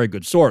not a very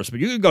good source, but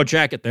you can go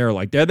check it there.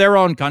 They're their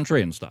own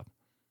country and stuff.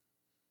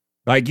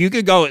 You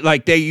could go,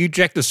 you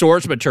check the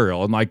source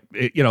material and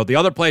the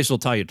other place will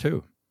tell you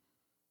too.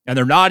 And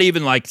they're not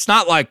even it's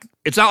not like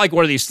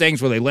one of these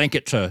things where they link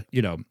it to,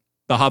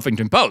 the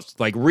Huffington Post,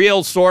 like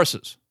real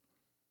sources.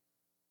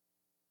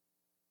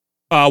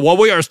 While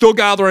we are still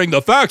gathering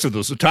the facts of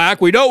this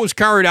attack, we know it was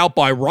carried out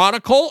by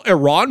radical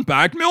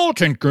Iran-backed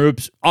militant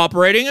groups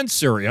operating in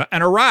Syria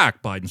and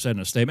Iraq, Biden said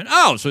in a statement.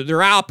 Oh, so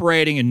they're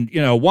operating in,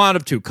 one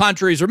of two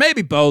countries, or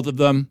maybe both of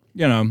them,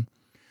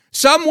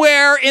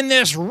 Somewhere in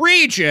this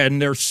region,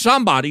 there's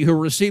somebody who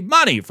received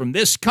money from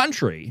this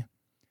country.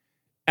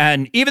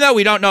 And even though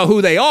we don't know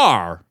who they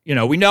are,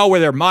 we know where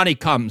their money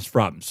comes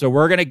from. So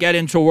we're going to get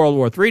into World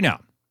War III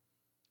now.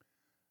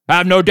 I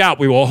have no doubt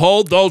we will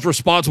hold those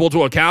responsible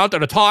to account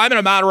at a time and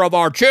a matter of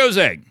our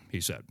choosing, he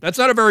said. That's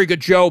not a very good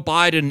Joe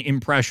Biden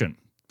impression.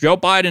 Joe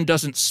Biden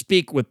doesn't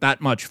speak with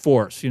that much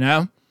force,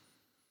 Joe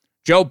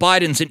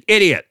Biden's an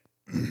idiot.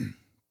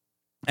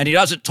 And he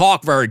doesn't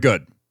talk very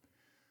good.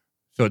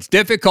 So it's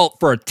difficult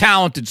for a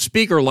talented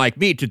speaker like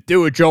me to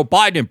do a Joe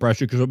Biden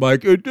impression because I'm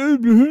like...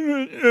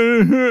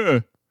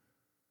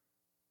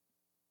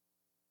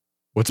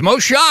 What's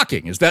most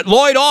shocking is that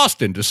Lloyd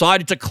Austin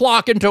decided to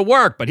clock into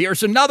work. But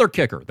here's another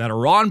kicker. That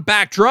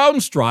Iran-backed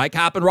drone strike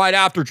happened right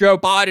after Joe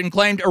Biden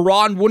claimed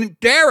Iran wouldn't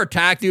dare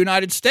attack the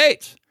United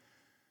States.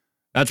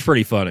 That's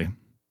pretty funny.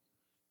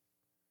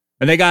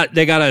 And they got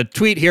a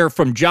tweet here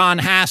from John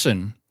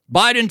Hassan.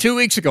 Biden 2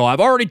 weeks ago,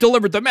 I've already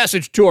delivered the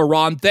message to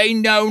Iran. They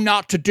know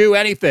not to do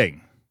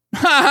anything.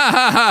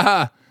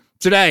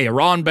 Today,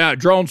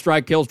 Iran-backed drone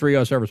strike kills 3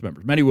 U.S. service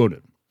members. Many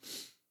wounded.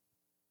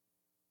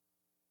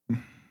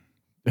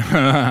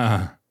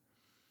 Well,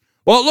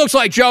 it looks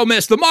like Joe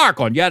missed the mark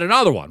on yet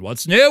another one.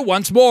 What's new?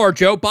 Once more,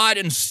 Joe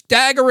Biden's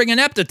staggering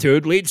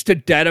ineptitude leads to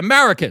dead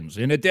Americans.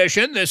 In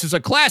addition, this is a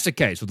classic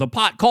case with the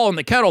pot calling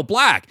the kettle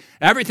black.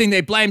 Everything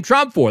they blame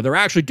Trump for, they're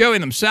actually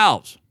doing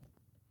themselves.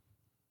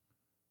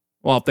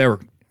 Well, if they were,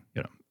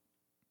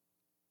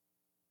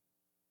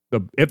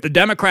 if the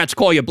Democrats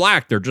call you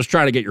black, they're just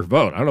trying to get your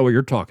vote. I don't know what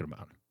you're talking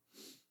about.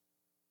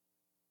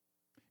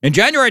 In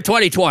January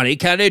 2020,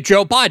 candidate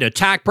Joe Biden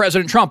attacked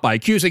President Trump by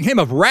accusing him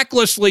of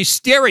recklessly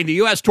steering the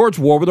U.S. towards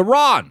war with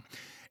Iran.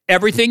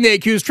 Everything they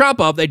accuse Trump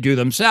of, they do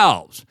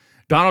themselves.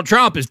 Donald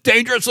Trump is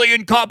dangerously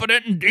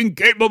incompetent and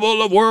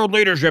incapable of world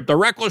leadership. The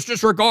reckless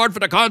disregard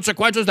for the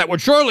consequences that would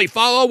surely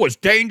follow was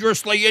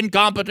dangerously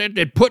incompetent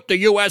and put the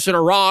U.S. and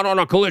Iran on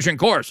a collision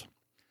course.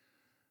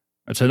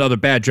 That's another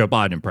bad Joe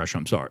Biden impression,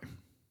 I'm sorry.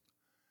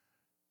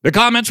 The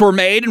comments were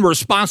made in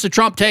response to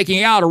Trump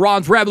taking out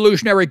Iran's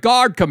Revolutionary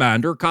Guard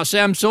commander,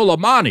 Qasem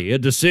Soleimani, a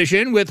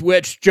decision with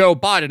which Joe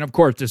Biden, of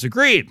course,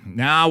 disagreed.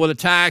 Now, with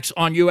attacks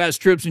on U.S.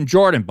 troops in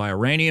Jordan by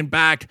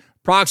Iranian-backed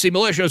proxy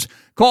militias,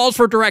 calls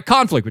for direct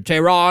conflict with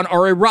Tehran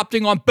are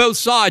erupting on both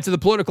sides of the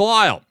political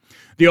aisle.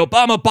 The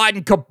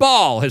Obama-Biden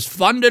cabal has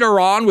funded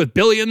Iran with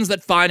billions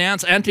that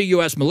finance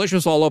anti-U.S.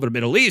 militias all over the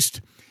Middle East.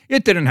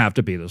 It didn't have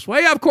to be this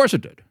way. Yeah, of course it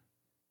did.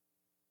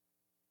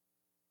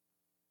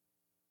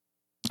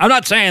 I'm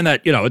not saying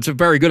that, it's a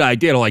very good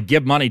idea to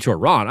give money to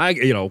Iran.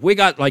 If we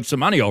got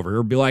some money over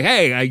here, be like,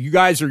 hey, you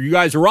guys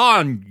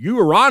Iran, you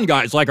Iran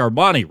guys like our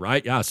money,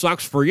 right? Yeah,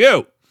 sucks for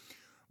you.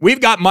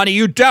 We've got money,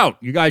 you don't.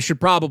 You guys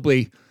should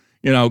probably,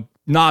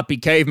 not be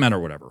cavemen or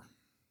whatever.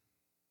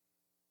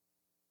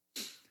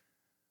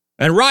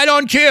 And right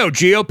on cue,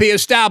 GOP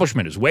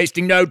establishment is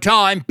wasting no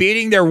time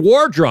beating their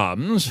war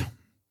drums.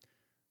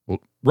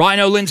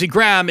 Rhino Lindsey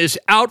Graham is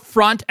out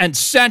front and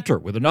center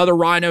with another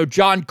Rhino,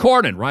 John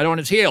Cornyn, right on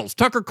his heels.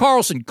 Tucker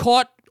Carlson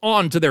caught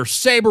on to their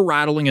saber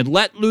rattling and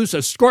let loose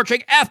a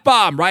scorching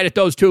F-bomb right at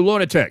those two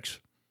lunatics.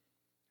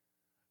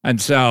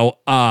 And so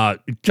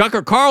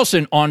Tucker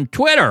Carlson on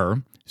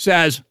Twitter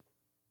says,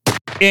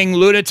 "Ing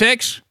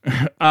lunatics."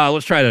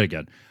 Let's try that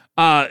again.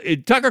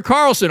 Tucker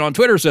Carlson on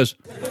Twitter says,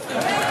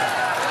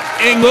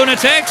 "Ing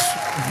lunatics."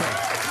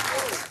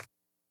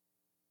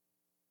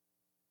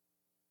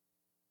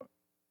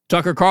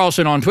 Tucker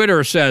Carlson on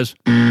Twitter says,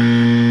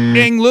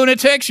 "Ing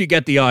lunatics." You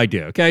get the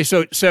idea, okay?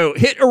 So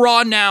hit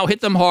Iran now, hit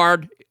them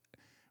hard,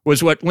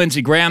 was what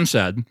Lindsey Graham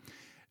said.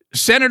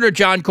 Senator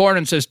John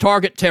Cornyn says,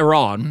 "Target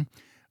Tehran."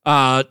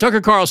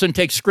 Tucker Carlson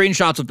takes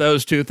screenshots of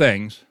those two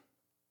things.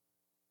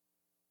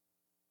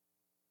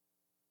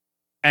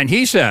 And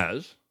he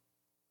says,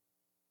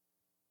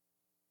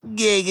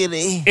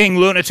 "Giggity. Ing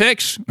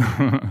lunatics."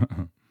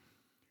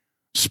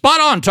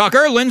 Spot on,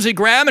 Tucker. Lindsey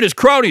Graham and his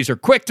cronies are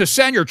quick to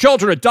send your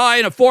children to die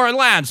in a foreign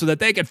land so that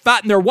they can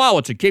fatten their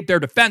wallets and keep their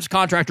defense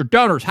contractor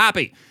donors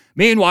happy.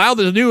 Meanwhile,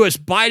 the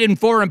newest Biden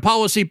foreign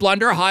policy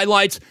blunder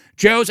highlights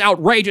Joe's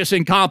outrageous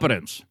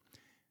incompetence.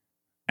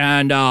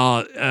 And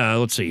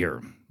let's see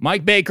here.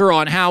 Mike Baker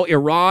on how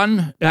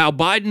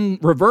Biden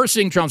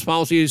reversing Trump's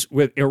policies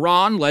with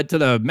Iran led to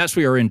the mess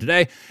we are in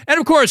today. And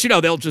of course,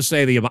 they'll just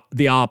say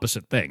the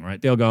opposite thing,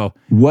 right? They'll go,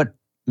 what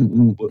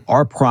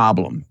our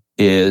problem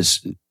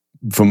is,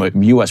 from a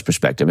U.S.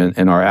 perspective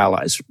and our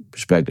allies'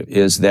 perspective,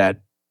 is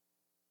that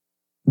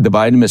the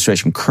Biden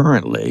administration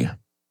currently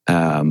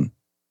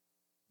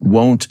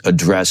won't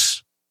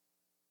address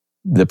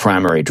the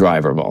primary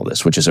driver of all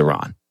this, which is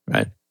Iran,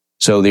 right?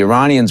 So the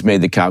Iranians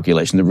made the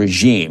calculation, the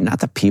regime, not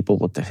the people.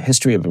 Look, the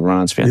history of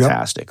Iran is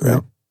fantastic,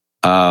 right?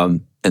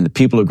 Yep. And the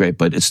people are great,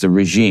 but it's the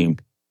regime.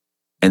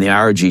 and the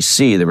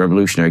RGC, the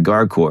Revolutionary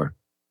Guard Corps,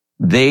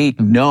 they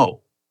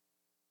know,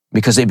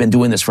 because they've been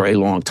doing this for a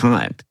long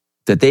time,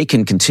 that they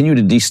can continue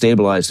to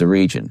destabilize the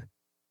region,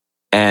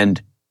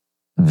 and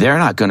they're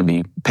not going to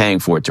be paying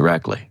for it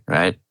directly,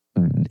 right?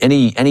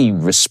 Any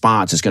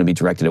response is going to be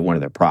directed at one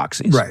of their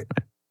proxies. Right.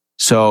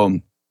 So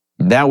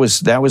that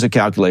was a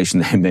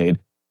calculation they made.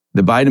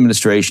 The Biden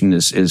administration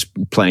is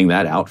playing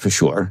that out for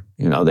sure.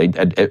 You know, they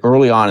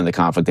early on in the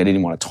conflict, they didn't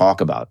even want to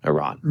talk about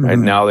Iran. Right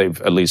now, they've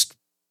at least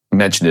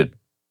mentioned it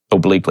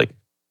obliquely.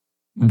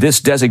 This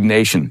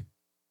designation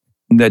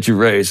that you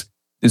raise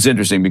is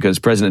interesting because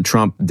President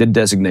Trump did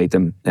designate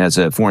them as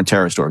a foreign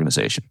terrorist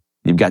organization.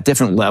 You've got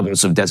different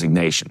levels of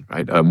designation,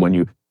 right?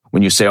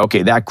 When you say,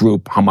 okay, that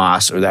group,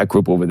 Hamas, or that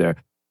group over there,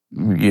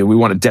 we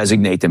want to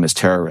designate them as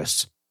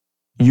terrorists.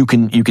 You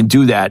can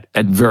do that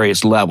at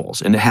various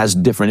levels, and it has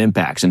different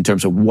impacts in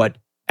terms of what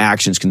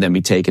actions can then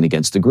be taken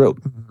against the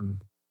group.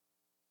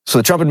 So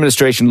the Trump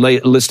administration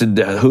listed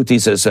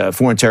Houthis as a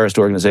foreign terrorist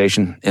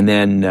organization, and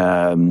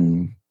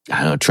then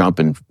Trump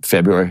in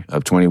February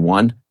of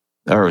 21,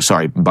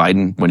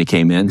 Biden when he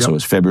came in, so it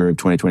was February of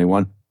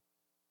 2021,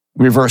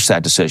 reversed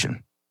that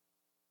decision.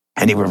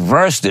 And he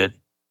reversed it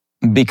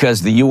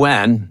because the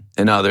UN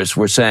and others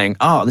were saying,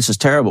 oh, this is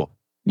terrible.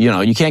 You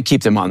know, you can't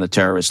keep them on the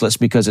terrorist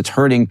list because it's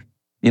hurting,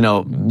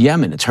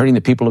 Yemen. It's hurting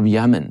the people of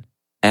Yemen.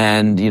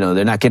 And,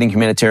 they're not getting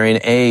humanitarian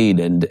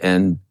aid.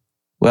 And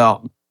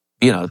well,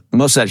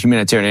 most of that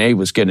humanitarian aid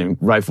was getting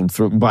rifled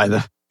through by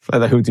the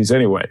Houthis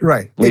anyway.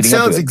 Right. It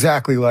sounds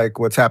exactly like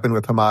what's happened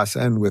with Hamas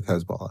and with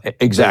Hezbollah.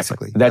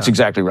 Exactly. Basically. That's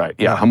exactly right.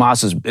 Yeah.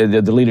 Hamas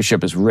the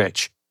leadership is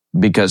rich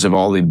because of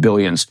all the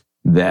billions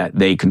that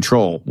they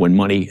control when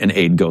money and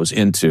aid goes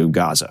into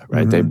Gaza,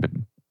 right?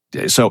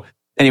 So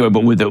anyway,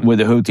 but with the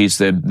Houthis,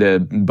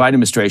 the Biden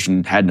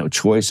administration had no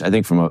choice. I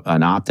think from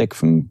an optic,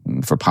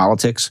 for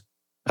politics,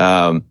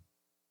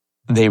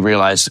 they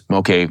realized,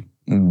 okay,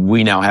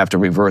 we now have to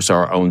reverse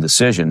our own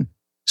decision.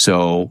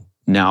 So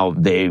now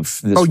you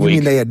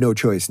mean they had no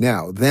choice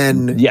now?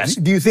 Then, yes.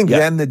 Do you think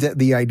then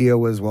the idea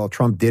was, well,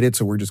 Trump did it,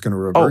 so we're just going to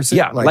reverse it?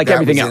 Yeah, like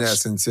everything else. In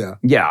essence, yeah.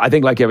 Yeah, I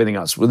think like everything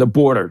else with the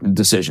border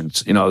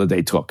decisions, that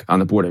they took on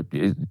the border,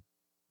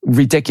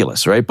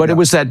 ridiculous, right? But it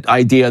was that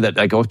idea that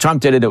if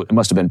Trump did it, it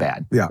must have been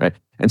bad, right?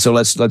 And so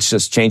let's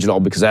just change it all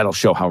because that'll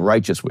show how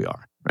righteous we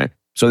are, right?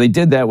 So they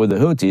did that with the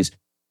Houthis,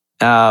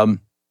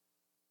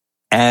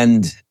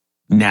 and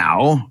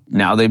now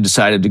they've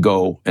decided to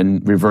go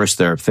and reverse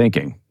their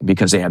thinking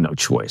because they have no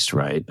choice,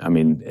 right? I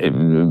mean,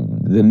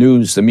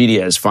 the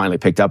media has finally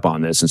picked up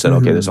on this and said,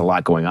 okay, there's a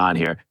lot going on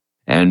here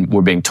and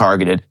we're being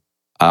targeted.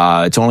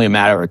 It's only a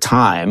matter of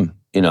time,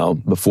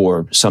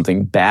 before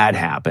something bad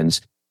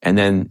happens. And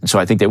then, so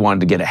I think they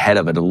wanted to get ahead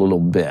of it a little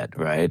bit,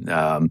 right?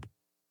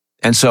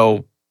 And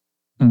so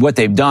what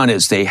they've done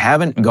is they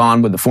haven't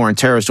gone with the foreign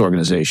terrorist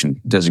organization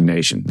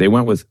designation. They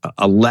went with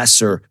a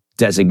lesser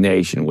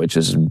designation, which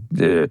is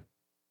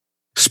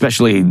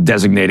specially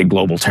designated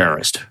global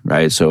terrorist,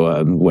 right?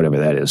 So whatever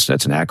that is,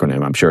 that's an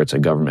acronym. I'm sure it's a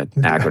government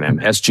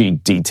acronym,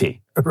 SGDT.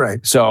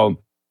 Right.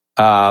 So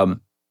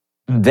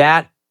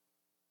that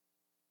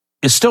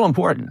is still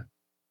important.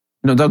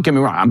 No, don't get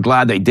me wrong. I'm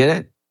glad they did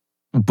it,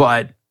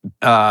 but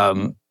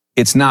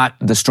it's not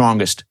the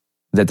strongest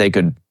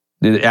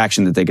the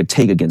action that they could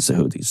take against the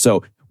Houthis.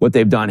 So what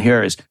they've done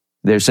here is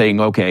they're saying,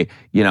 okay,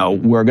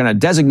 we're going to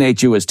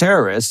designate you as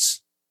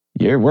terrorists.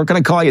 We're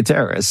going to call you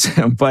terrorists,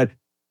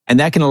 and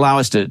that can allow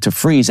us to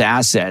freeze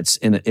assets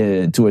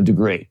to a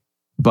degree,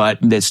 but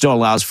it still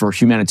allows for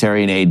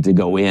humanitarian aid to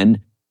go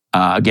in.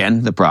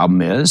 Again, the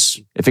problem is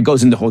if it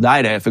goes into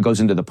Hodeida, if it goes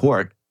into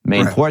the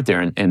main port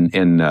there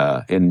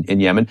in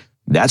Yemen,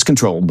 that's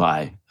controlled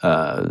by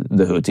the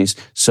Houthis.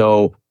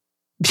 So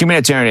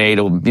humanitarian aid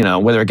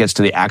will, whether it gets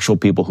to the actual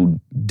people who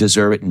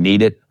deserve it,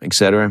 need it, et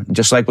cetera,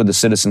 just like with the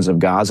citizens of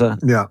Gaza.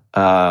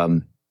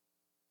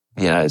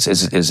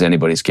 It's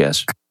anybody's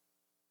guess.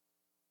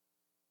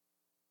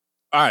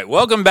 All right,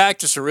 welcome back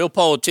to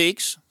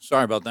SurrealPolitiks.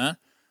 Sorry about that.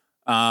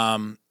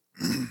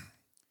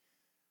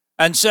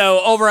 And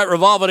so over at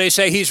Revolver, they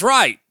say he's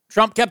right.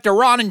 Trump kept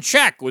Iran in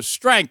check with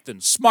strength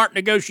and smart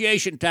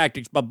negotiation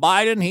tactics, but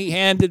Biden, he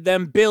handed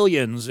them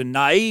billions and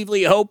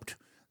naively hoped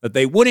that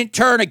they wouldn't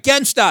turn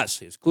against us.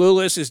 His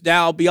clueless is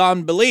now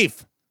beyond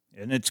belief,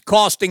 and it's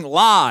costing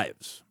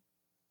lives.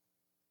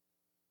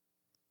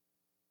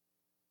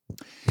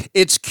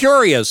 It's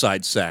curious,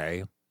 I'd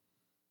say,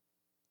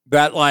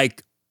 that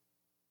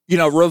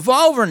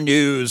Revolver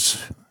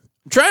News,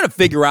 I'm trying to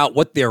figure out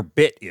what their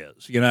bit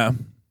is,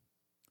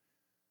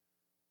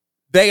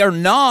 They are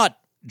not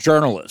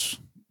journalists.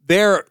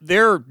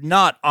 They're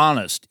not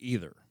honest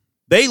either.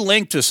 They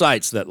link to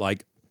sites that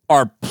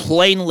are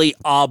plainly,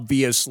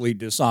 obviously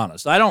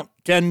dishonest. I don't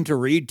tend to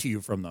read to you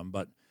from them,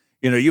 but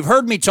you've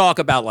heard me talk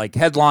about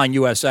Headline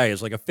USA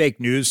as a fake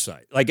news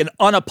site, an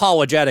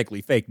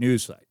unapologetically fake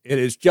news site. It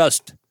is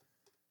just,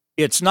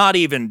 it's not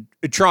even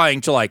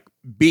trying to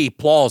be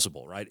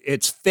plausible, right?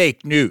 It's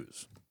fake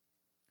news.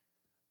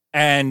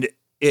 And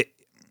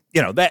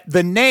that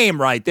the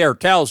name right there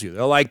tells you,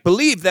 they're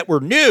believe that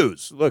we're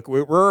news. Look,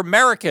 we're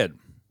American.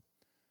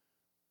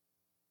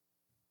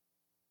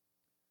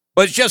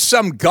 But it's just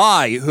some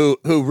guy who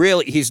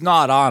really, he's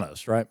not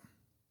honest, right?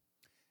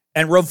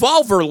 And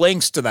Revolver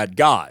links to that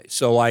guy.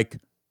 So, like,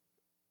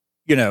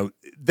 you know,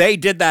 they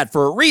did that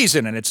for a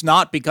reason, and it's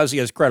not because he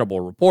has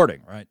credible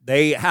reporting, right?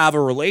 They have a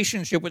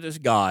relationship with this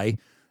guy,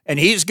 and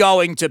he's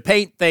going to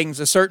paint things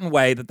a certain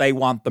way that they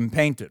want them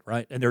painted,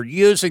 right? And they're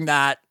using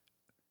that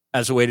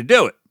as a way to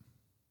do it.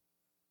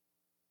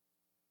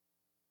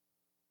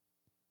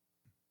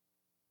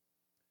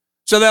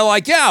 So they're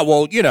like, yeah,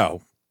 well, you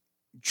know,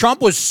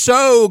 Trump was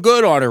so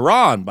good on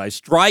Iran by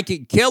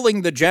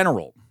killing the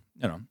general.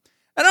 You know,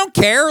 I don't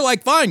care.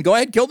 Like, fine, go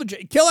ahead, kill.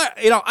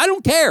 You know, I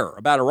don't care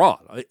about Iran.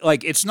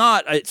 Like, it's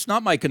not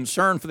my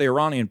concern for the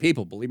Iranian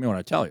people. Believe me when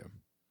I tell you.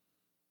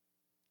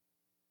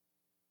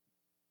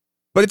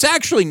 But it's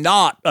actually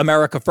not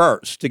America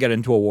first to get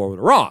into a war with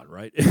Iran,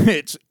 right?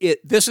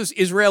 This is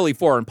Israeli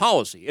foreign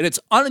policy, and it's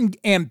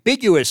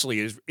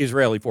unambiguously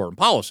Israeli foreign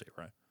policy,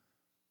 right?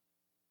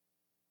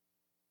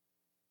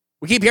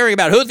 We keep hearing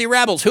about Houthi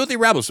rebels.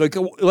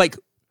 Like,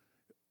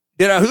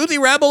 did a Houthi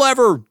rebel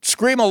ever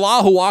scream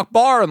Allahu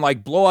Akbar and,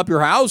 like, blow up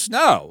your house?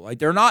 No. Like,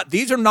 they're not.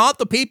 These are not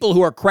the people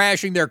who are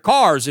crashing their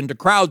cars into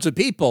crowds of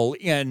people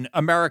in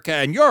America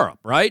and Europe,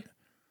 right?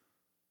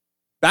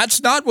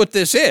 That's not what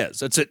this is.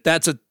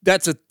 That's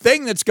a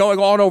thing that's going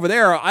on over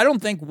there. I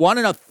don't think 1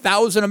 in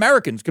 1,000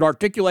 Americans could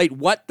articulate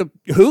what the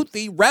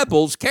Houthi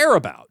rebels care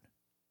about.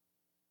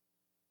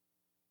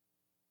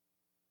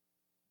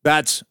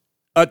 That's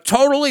a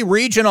totally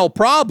regional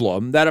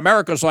problem that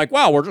America's like,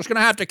 well, we're just going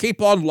to have to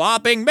keep on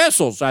lobbing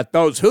missiles at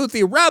those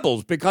Houthi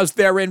rebels because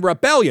they're in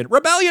rebellion.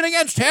 Rebellion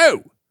against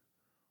who?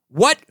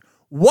 What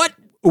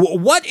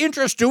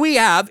interest do we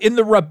have in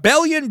the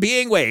rebellion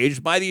being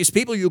waged by these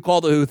people you call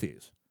the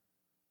Houthis?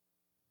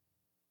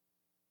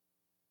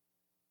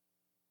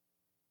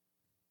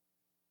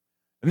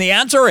 And the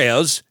answer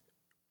is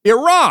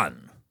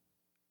Iran.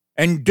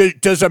 And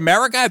does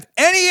America have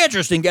any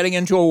interest in getting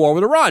into a war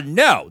with Iran?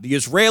 No. The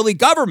Israeli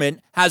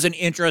government has an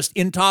interest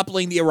in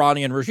toppling the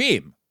Iranian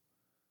regime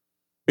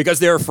because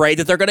they're afraid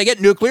that they're going to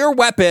get nuclear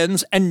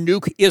weapons and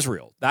nuke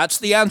Israel. That's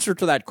the answer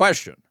to that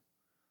question.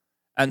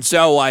 And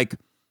so, like,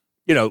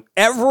 you know,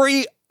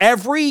 every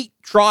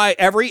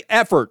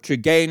effort to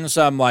gain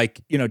some,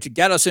 like, you know, to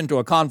get us into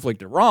a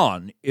conflict with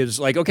Iran is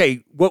like,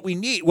 okay,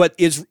 what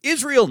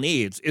Israel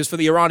needs is for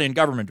the Iranian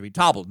government to be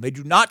toppled. They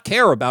do not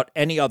care about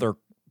any other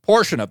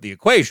portion of the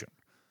equation.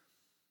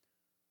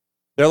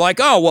 They're like,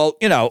 oh, well,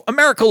 you know,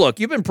 America, look,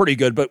 you've been pretty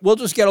good, but we'll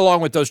just get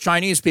along with those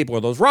Chinese people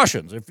or those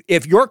Russians.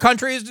 If your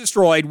country is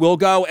destroyed, we'll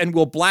go and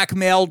we'll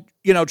blackmail,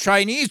 you know,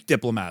 Chinese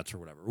diplomats or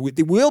whatever.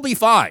 We'll be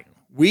fine.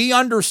 We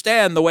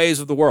understand the ways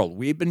of the world.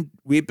 We've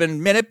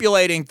been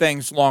manipulating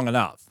things long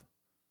enough.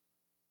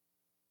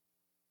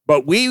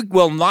 But we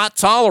will not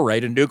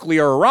tolerate a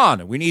nuclear Iran.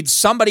 And we need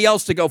somebody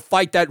else to go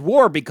fight that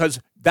war because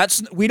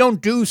we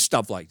don't do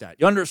stuff like that.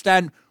 You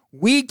understand?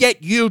 We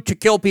get you to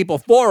kill people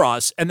for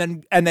us, and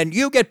then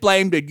you get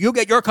blamed and you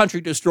get your country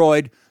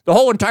destroyed. The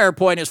whole entire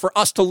point is for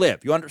us to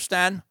live. You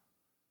understand?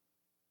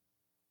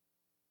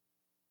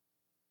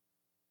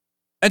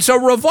 And so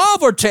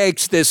Revolver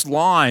takes this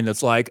line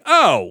that's like,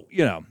 oh,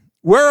 you know,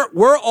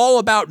 we're all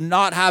about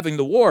not having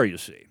the war, you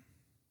see.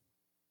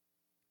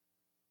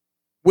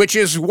 Which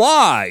is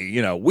why,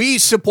 you know, we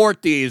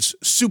support these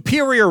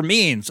superior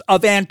means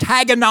of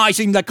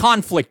antagonizing the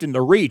conflict in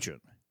the region.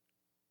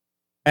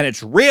 And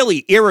it's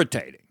really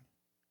irritating.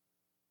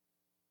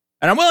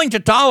 And I'm willing to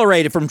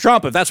tolerate it from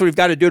Trump if that's what we've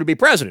got to do to be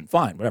president.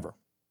 Fine, whatever.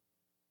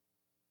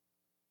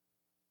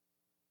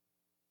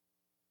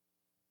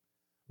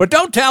 But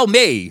don't tell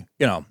me,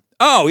 you know,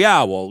 oh,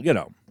 yeah, well, you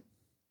know.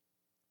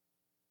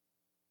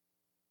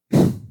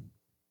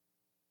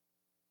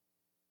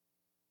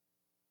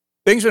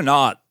 Things are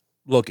not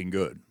looking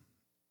good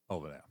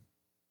over there.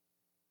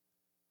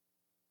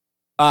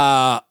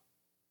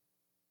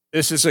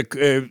 This is a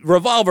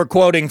Revolver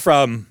quoting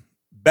from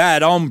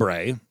Bad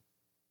Hombre,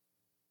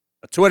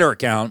 a Twitter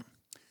account.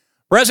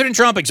 President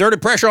Trump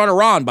exerted pressure on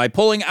Iran by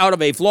pulling out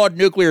of a flawed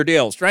nuclear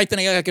deal,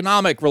 strengthening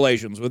economic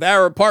relations with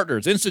Arab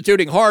partners,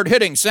 instituting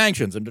hard-hitting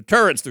sanctions and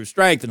deterrence through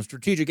strength and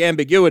strategic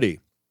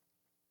ambiguity.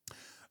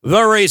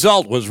 The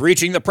result was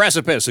reaching the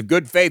precipice of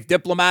good faith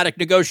diplomatic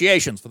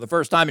negotiations for the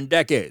first time in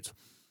decades.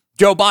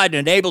 Joe Biden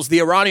enables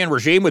the Iranian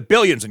regime with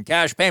billions in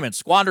cash payments,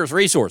 squanders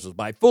resources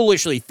by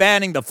foolishly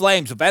fanning the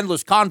flames of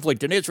endless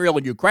conflict in Israel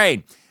and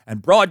Ukraine,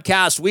 and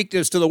broadcasts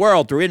weakness to the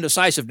world through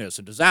indecisiveness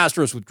and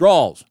disastrous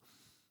withdrawals.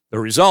 The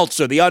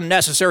results are the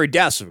unnecessary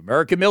deaths of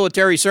American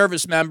military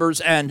service members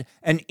and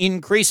an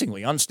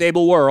increasingly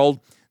unstable world.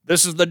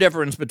 This is the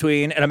difference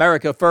between an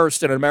America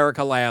first and an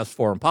America last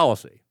foreign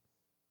policy.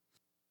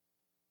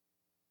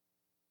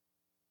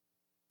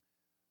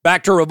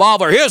 Back to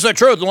Revolver. Here's the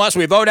truth. Unless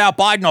we vote out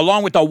Biden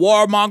along with the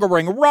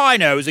warmongering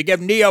rhinos that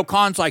give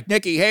neocons like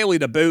Nikki Haley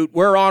the boot,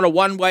 we're on a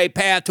one-way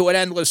path to an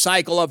endless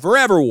cycle of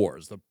forever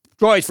wars. The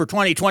choice for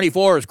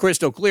 2024 is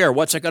crystal clear.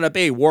 What's it going to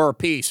be? War or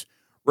peace?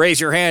 Raise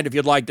your hand if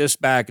you'd like this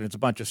back, and it's a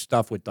bunch of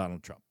stuff with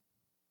Donald Trump.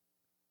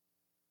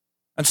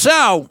 And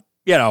so,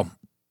 you know,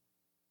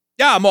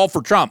 yeah, I'm all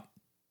for Trump.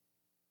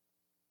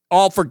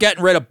 all for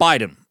getting rid of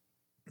Biden.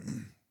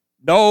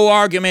 No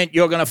argument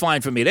you're going to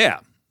find for me there.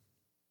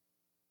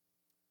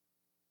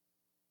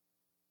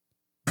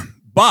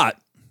 But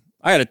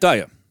I got to tell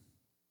you,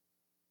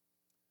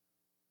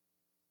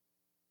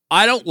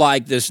 I don't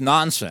like this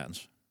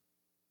nonsense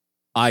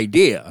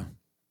idea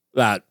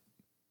that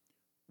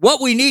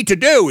what we need to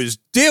do is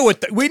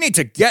we need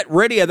to get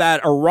rid of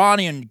that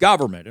Iranian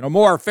government in a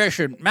more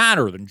efficient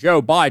manner than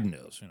Joe Biden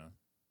is.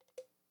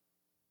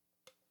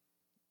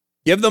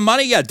 Give them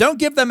money? Yeah, don't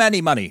give them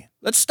any money.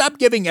 Let's stop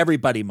giving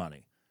everybody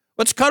money.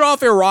 Let's cut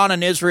off Iran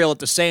and Israel at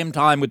the same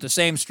time with the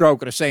same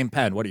stroke of the same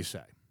pen. What do you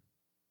say?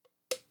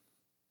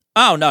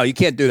 Oh, no, you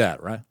can't do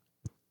that, right?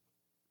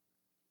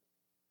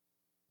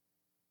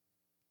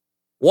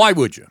 Why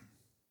would you?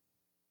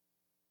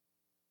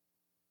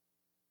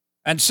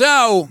 And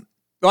so,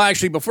 well,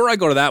 actually, before I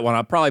go to that one,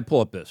 I'll probably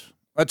pull up this.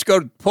 Let's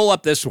go pull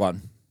up this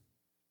one.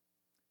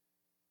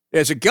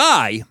 There's a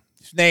guy,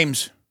 his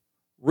name's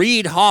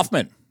Reid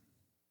Hoffman.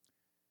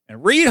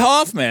 And Reid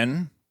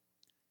Hoffman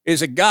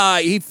is a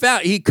guy,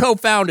 he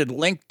co-founded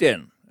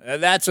LinkedIn.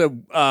 That's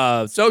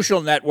a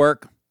social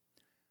network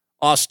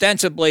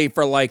ostensibly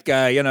for what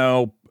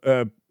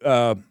do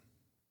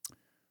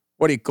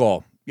you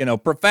call,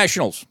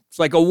 professionals. It's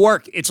like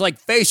it's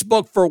like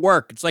Facebook for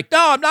work. It's like,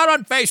 no, I'm not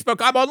on Facebook.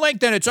 I'm on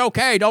LinkedIn. It's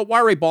okay. Don't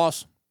worry,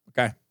 boss.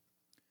 Okay.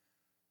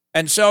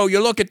 And so you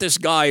look at this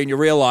guy and you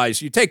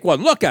realize, you take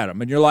one look at him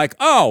and you're like,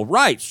 oh,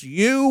 right. So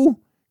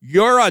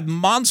you're a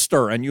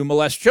monster and you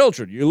molest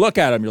children. You look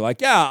at him, you're like,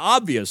 yeah,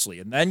 obviously.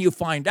 And then you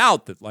find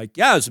out that,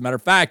 as a matter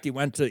of fact, he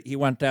went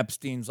to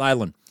Epstein's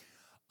Island.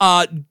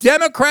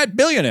 Democrat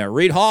billionaire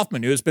Reid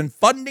Hoffman, who has been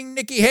funding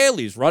Nikki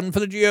Haley's run for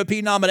the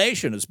GOP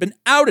nomination, has been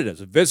outed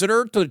as a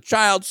visitor to the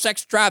child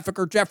sex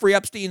trafficker Jeffrey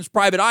Epstein's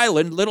private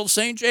island, Little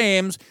St.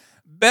 James,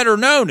 better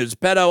known as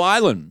Pedo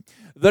Island.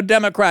 The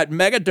Democrat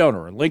mega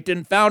donor and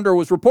LinkedIn founder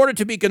was reported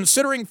to be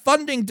considering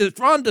funding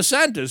Ron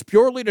DeSantis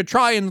purely to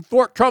try and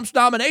thwart Trump's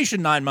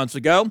nomination 9 months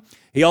ago.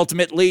 He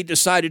ultimately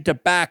decided to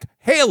back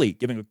Haley,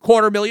 giving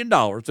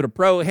 $250,000 to the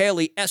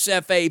pro-Haley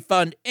SFA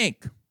Fund,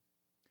 Inc.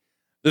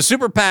 The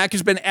super PAC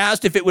has been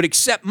asked if it would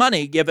accept the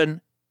money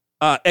given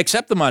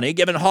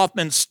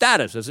Hoffman's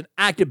status as an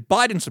active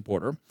Biden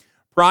supporter.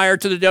 Prior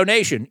to the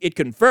donation, it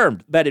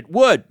confirmed that it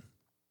would.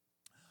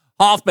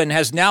 Hoffman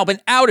has now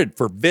been outed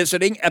for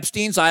visiting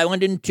Epstein's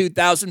Island in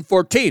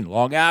 2014,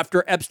 long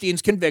after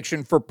Epstein's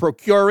conviction for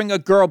procuring a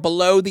girl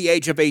below the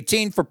age of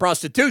 18 for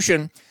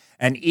prostitution,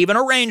 and even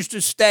arranged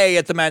to stay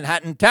at the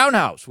Manhattan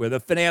townhouse where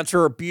the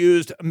financier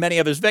abused many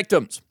of his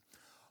victims.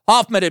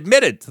 Hoffman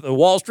admitted to the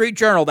Wall Street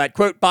Journal that,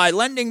 quote, by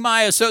lending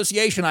my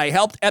association, I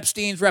helped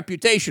Epstein's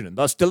reputation and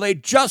thus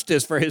delayed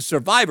justice for his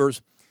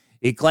survivors.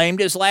 He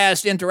claimed his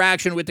last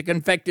interaction with the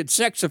convicted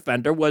sex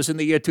offender was in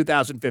the year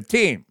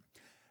 2015.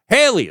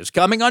 Haley is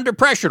coming under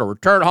pressure to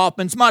return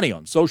Hoffman's money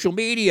on social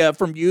media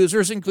from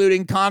users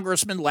including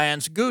Congressman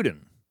Lance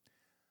Gooden.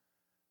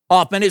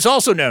 Hoffman is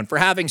also known for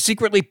having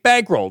secretly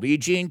bankrolled E.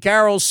 Jean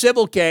Carroll's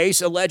civil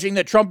case alleging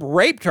that Trump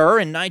raped her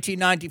in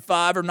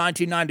 1995 or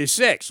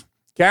 1996.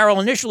 Carroll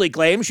initially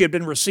claimed she had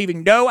been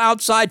receiving no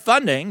outside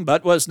funding,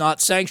 but was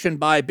not sanctioned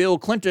by Bill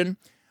Clinton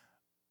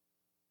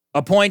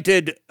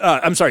appointed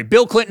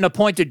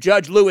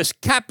Judge Lewis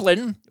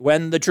Kaplan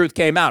when the truth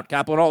came out.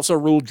 Kaplan also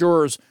ruled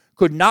jurors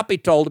could not be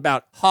told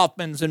about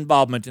Hoffman's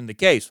involvement in the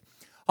case.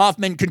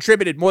 Hoffman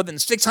contributed more than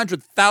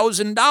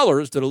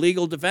 $600,000 to the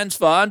legal defense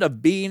fund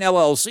of Bean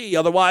LLC,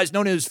 otherwise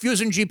known as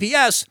Fusion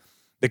GPS,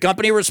 the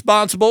company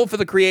responsible for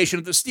the creation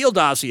of the Steele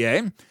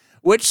dossier,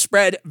 which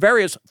spread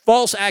various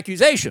false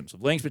accusations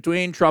of links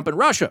between Trump and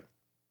Russia.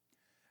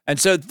 And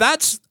so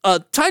that's a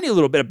tiny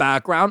little bit of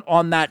background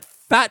on that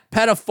fat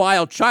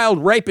pedophile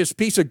child rapist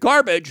piece of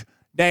garbage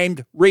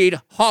named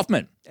Reid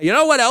Hoffman. You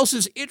know what else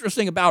is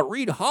interesting about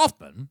Reid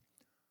Hoffman?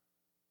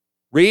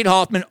 Reid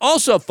Hoffman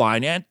also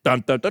financed.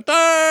 I'm going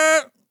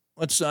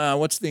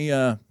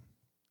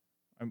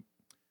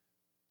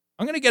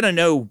to get a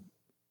new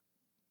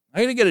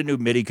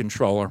MIDI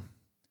controller.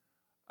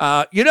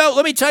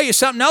 Let me tell you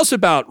something else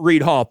about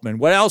Reid Hoffman.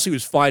 What else he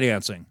was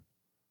financing?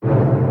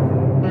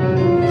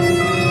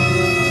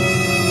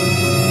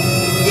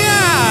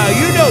 Yeah,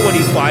 you know what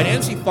he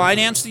financed. He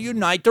financed the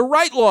Unite the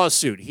Right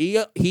lawsuit.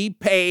 He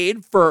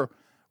paid for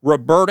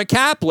Roberta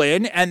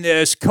Kaplan and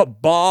this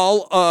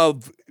cabal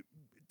of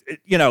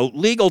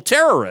legal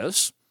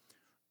terrorists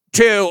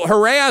to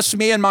harass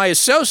me and my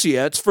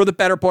associates for the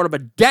better part of a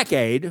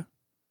decade.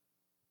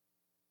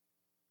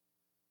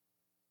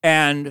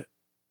 And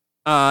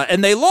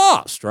they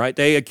lost, right?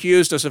 They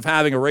accused us of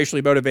having a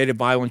racially motivated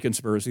violent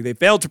conspiracy. They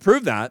failed to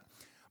prove that,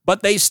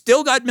 but they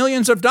still got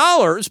millions of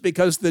dollars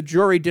because the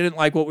jury didn't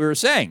like what we were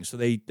saying. So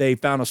they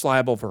found us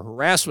liable for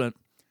harassment.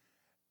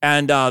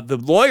 And the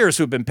lawyers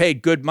who've been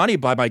paid good money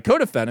by my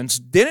co-defendants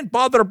didn't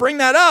bother to bring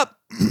that up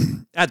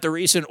at the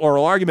recent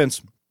oral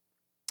arguments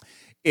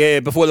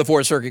before the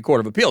Fourth Circuit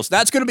Court of Appeals.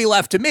 That's going to be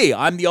left to me.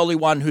 I'm the only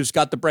one who's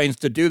got the brains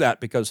to do that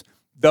because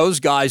those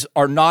guys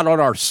are not on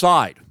our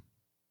side.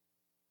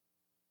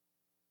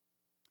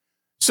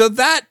 So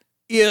that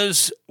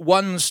is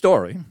one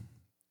story.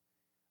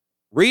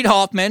 Reid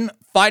Hoffman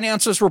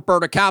finances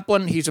Roberta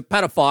Kaplan. He's a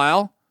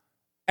pedophile,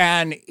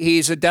 and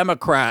he's a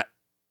Democrat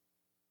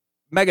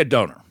mega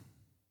donor.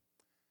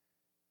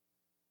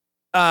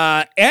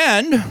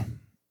 And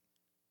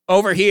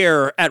over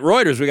here at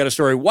Reuters, we got a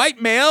story.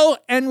 White male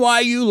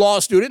NYU law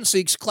student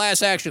seeks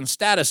class action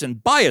status in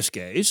bias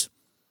case.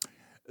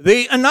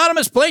 The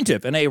anonymous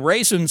plaintiff in a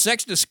race and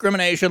sex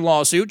discrimination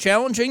lawsuit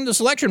challenging the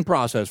selection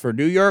process for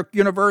New York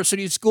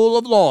University School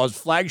of Law's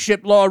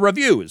flagship law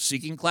review is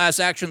seeking class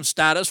action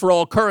status for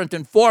all current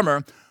and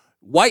former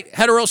white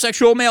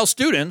heterosexual male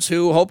students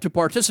who hope to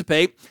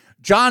participate.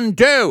 John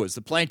Doe, as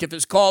the plaintiff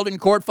is called in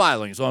court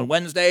filings on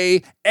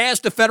Wednesday,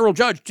 asked a federal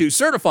judge to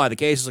certify the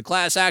case as a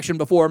class action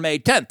before May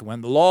 10th,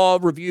 when the law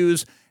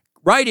review's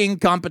writing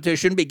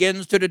competition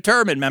begins to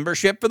determine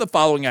membership for the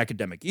following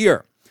academic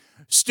year.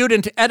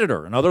 Student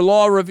editor and other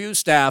law review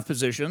staff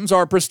positions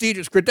are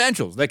prestigious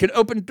credentials that can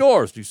open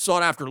doors to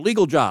sought-after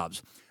legal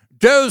jobs.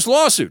 Doe's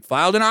lawsuit,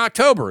 filed in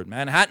October in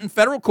Manhattan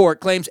federal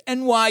court, claims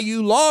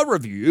NYU Law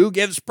Review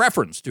gives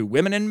preference to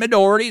women and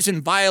minorities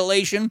in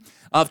violation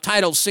of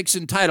Title VI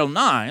and Title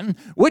IX,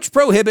 which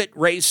prohibit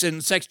race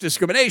and sex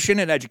discrimination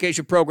in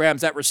education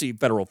programs that receive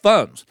federal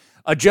funds.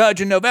 A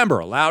judge in November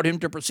allowed him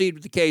to proceed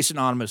with the case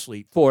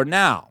anonymously for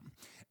now.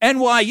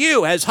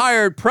 NYU has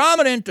hired a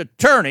prominent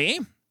attorney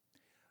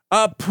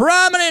by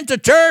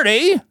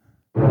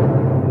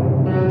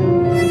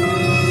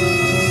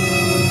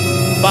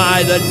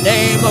the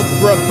name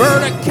of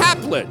Roberta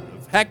Kaplan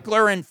of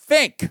Heckler and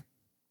Fink.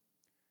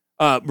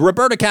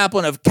 Roberta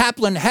Kaplan of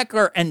Kaplan,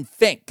 Heckler, and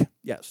Fink.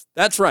 Yes,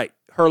 that's right.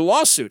 Her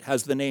lawsuit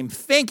has the name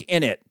Fink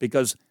in it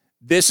because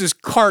this is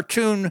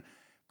cartoon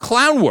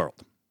clown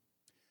world.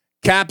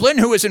 Kaplan,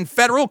 who is in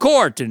federal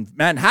court in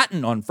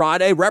Manhattan on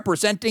Friday,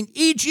 representing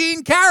E.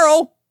 Jean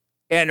Carroll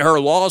in her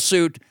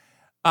lawsuit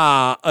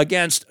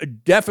against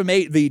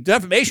the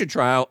defamation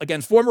trial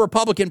against former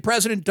Republican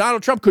President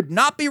Donald Trump, could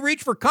not be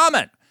reached for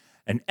comment.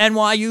 An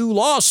NYU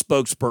law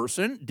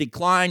spokesperson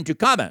declined to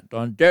comment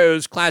on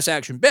Doe's class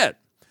action bid.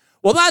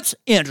 Well, that's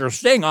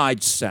interesting,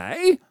 I'd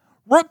say.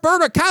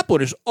 Roberta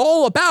Kaplan is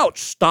all about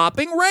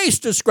stopping race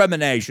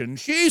discrimination.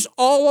 She's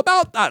all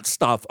about that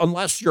stuff,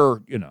 unless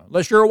you're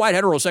a white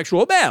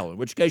heterosexual male, in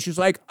which case she's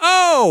like,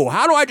 oh,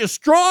 how do I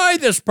destroy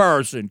this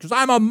person? Because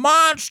I'm a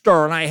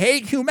monster and I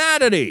hate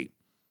humanity.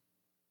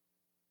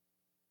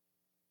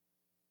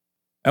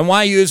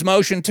 NYU's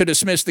motion to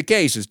dismiss the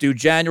case is due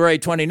January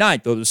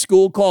 29th, though the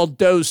school called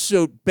Doe's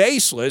suit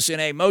baseless in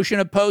a motion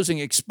opposing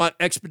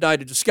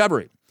expedited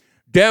discovery.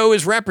 Doe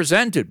is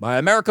represented by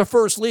America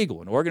First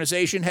Legal, an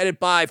organization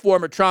headed by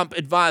former Trump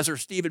advisor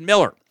Stephen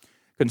Miller.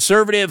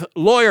 Conservative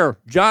lawyer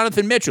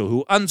Jonathan Mitchell,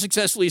 who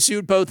unsuccessfully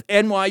sued both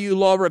NYU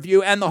Law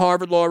Review and the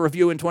Harvard Law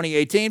Review in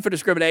 2018 for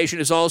discrimination,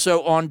 is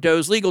also on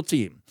Doe's legal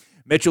team.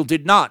 Mitchell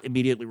did not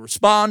immediately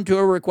respond to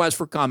a request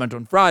for comment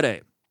on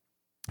Friday.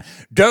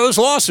 Doe's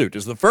lawsuit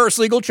is the first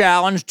legal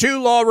challenge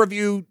to Law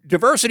Review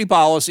diversity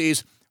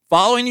policies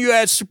following the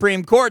U.S.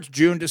 Supreme Court's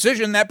June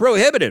decision that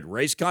prohibited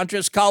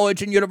race-conscious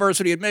college and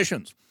university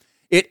admissions.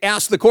 It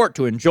asked the court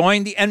to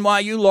enjoin the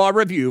NYU Law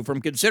Review from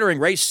considering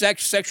race,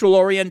 sex, sexual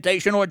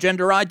orientation, or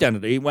gender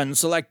identity when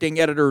selecting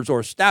editors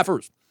or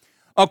staffers.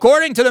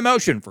 According to the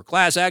motion for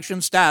class action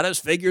status,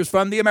 figures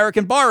from the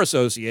American Bar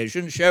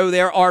Association show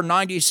there are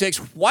 96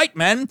 white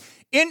men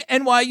in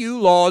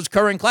NYU Law's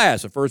current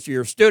class of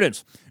first-year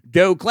students.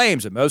 Doe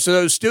claims that most of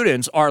those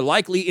students are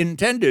likely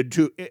intend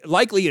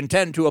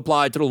to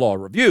apply to the law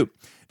review.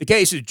 The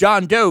case is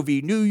John Doe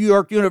v. New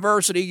York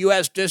University,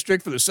 U.S.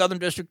 District for the Southern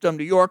District of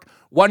New York,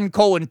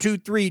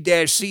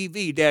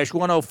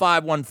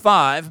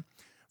 1:23-CV-10515.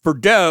 For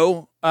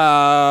Doe,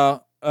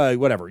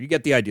 whatever, you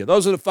get the idea.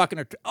 Those are the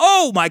fucking...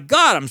 Oh, my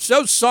God, I'm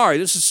so sorry.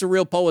 This is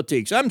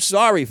SurrealPolitiks. I'm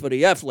sorry for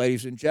the F,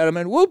 ladies and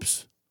gentlemen.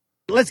 Whoops.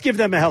 Let's give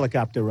them a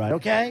helicopter ride,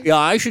 okay? Yeah,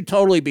 I should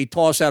totally be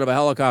tossed out of a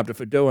helicopter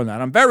for doing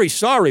that. I'm very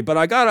sorry, but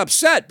I got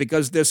upset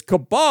because this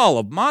cabal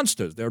of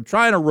monsters, they're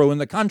trying to ruin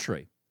the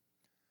country.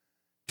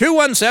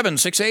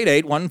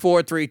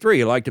 217-688-1433.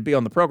 You'd like to be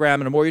on the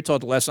program, and the more you talk,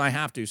 the less I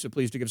have to, so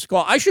please do give us a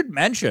call. I should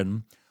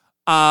mention,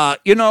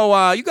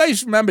 you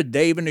guys remember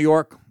Dave in New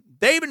York?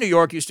 Dave in New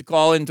York used to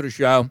call into the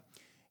show.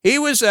 He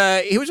was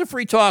a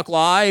Free Talk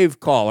Live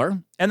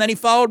caller, and then he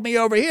followed me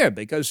over here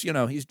because,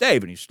 he's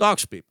Dave and he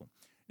stalks people.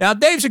 Now,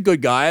 Dave's a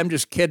good guy. I'm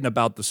just kidding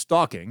about the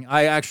stalking.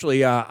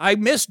 I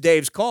miss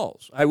Dave's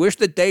calls. I wish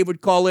that Dave would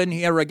call in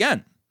here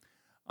again.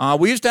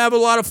 We used to have a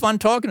lot of fun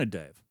talking to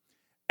Dave.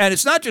 And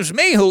it's not just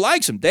me who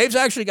likes him. Dave's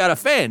actually got a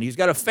fan. He's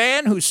got a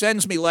fan who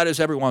sends me letters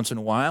every once in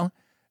a while.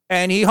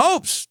 And he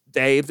hopes,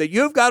 Dave, that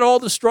you've got all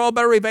the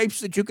strawberry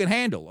vapes that you can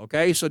handle,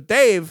 okay? So,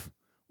 Dave,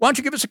 why don't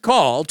you give us a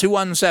call,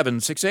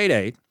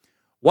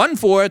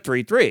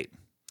 217-688-1433.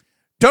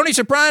 Tony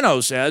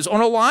Soprano says, on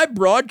a live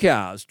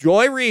broadcast,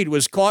 Joy Reid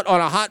was caught on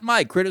a hot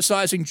mic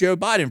criticizing Joe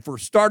Biden for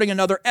starting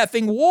another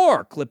effing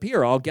war. Clip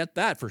here, I'll get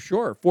that for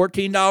sure.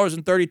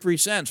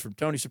 $14.33 from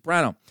Tony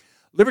Soprano.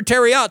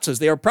 Libertariat says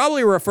they are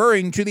probably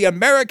referring to the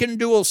American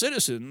dual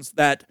citizens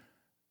that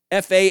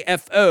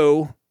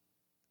FAFO.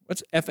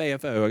 What's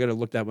FAFO? I got to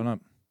look that one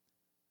up.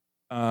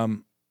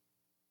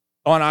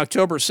 on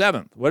October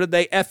 7th. What did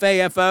they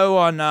FAFO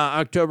on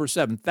October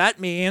 7th? That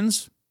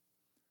means,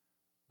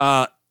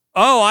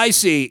 I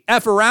see,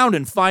 F around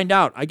and find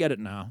out. I get it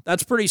now.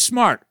 That's pretty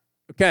smart.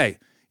 Okay.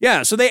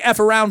 Yeah, so they F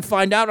around,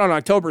 find out on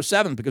October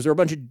 7th because there are a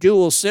bunch of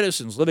dual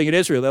citizens living in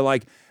Israel. They're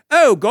like,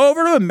 oh, go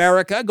over to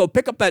America, go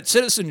pick up that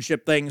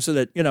citizenship thing so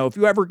that, if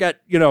you ever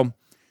get,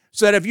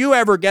 so that if you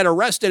ever get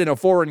arrested in a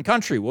foreign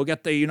country, we'll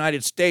get the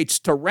United States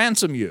to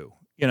ransom you,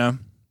 And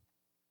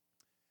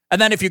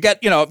then if you get,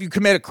 if you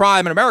commit a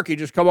crime in America, you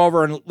just come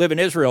over and live in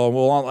Israel and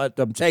we'll let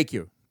them take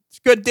you. It's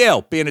a good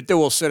deal being a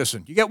dual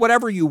citizen. You get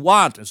whatever you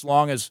want as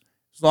long as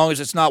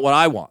it's not what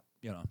I want,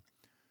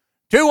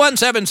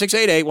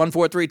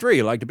 217-688-1433.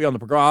 You'd like to be on the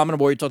program, and the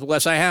more you talk, the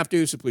less I have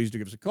to, so please do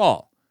give us a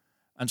call.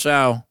 And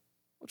so,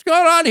 what's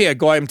going on here,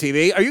 Goyim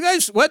TV? Are you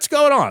guys, what's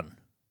going on?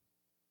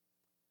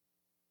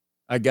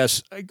 I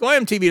guess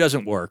Goyim TV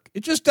doesn't work.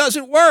 It just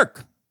doesn't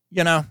work,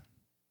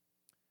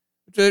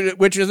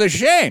 which is a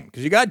shame,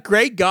 because you got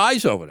great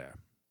guys over there.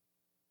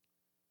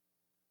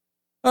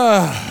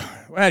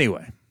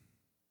 Anyway.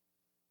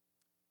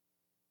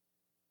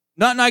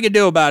 Nothing I can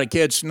do about it,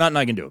 kids. Nothing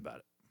I can do about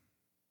it.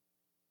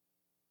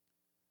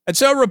 And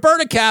so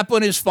Roberta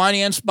Kaplan is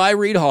financed by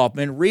Reid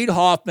Hoffman. Reid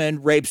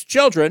Hoffman rapes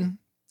children.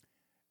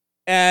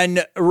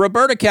 And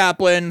Roberta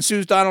Kaplan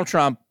sues Donald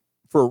Trump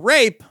for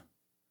rape,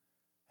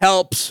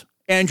 helps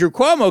Andrew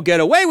Cuomo get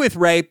away with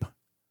rape.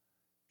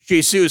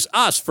 She sues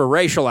us for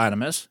racial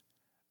animus.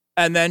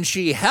 And then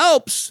she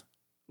helps,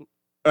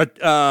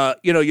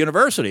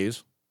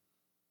 universities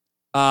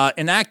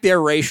enact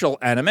their racial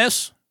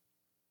animus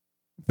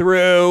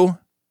through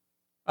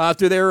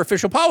their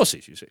official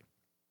policies, you see.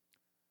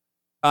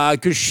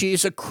 Because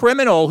she's a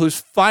criminal who's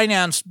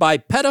financed by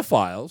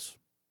pedophiles,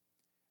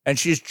 and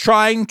she's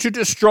trying to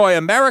destroy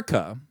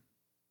America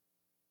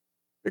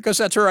because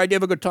that's her idea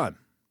of a good time.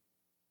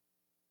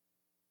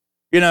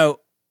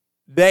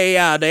 They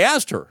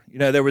asked her,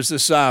 there was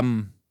this,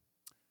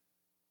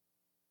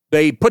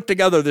 they put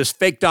together this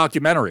fake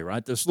documentary,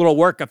 right? This little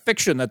work of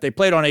fiction that they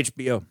played on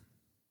HBO.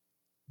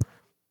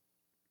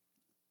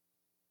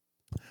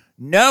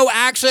 No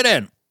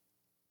accident.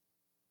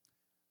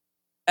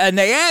 And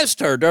they asked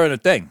her during the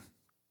thing,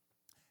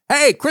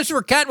 hey,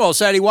 Christopher Cantwell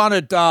said he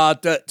wanted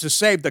to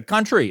save the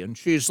country. And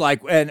she's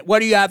like, and what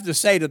do you have to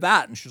say to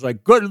that? And she's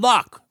like, good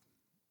luck,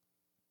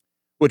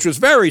 which was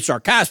very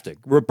sarcastic.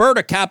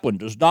 Roberta Kaplan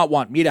does not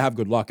want me to have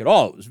good luck at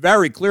all. It was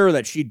very clear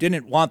that she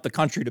didn't want the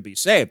country to be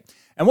saved.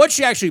 And what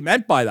she actually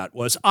meant by that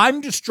was,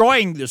 I'm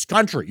destroying this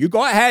country. You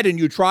go ahead and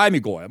you try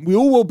me, Goyim.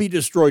 You will be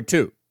destroyed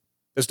too.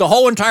 That's the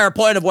whole entire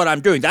point of what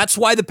I'm doing. That's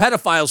why the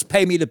pedophiles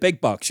pay me the big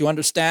bucks. You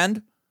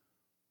understand?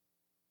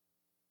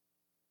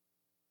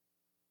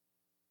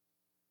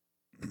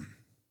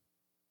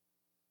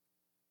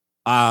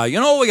 You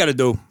know what we got to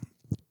do?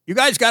 You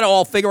guys got to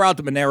all figure out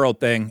the Monero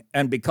thing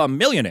and become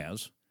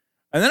millionaires.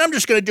 And then I'm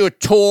just going to do a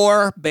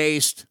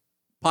tour-based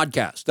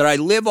podcast that I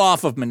live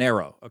off of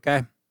Monero,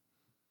 okay?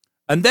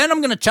 And then I'm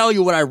going to tell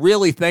you what I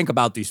really think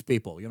about these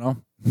people,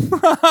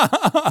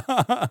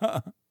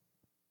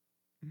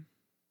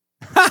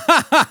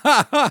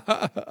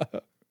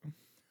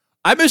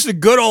 I miss the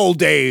good old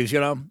days,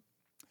 when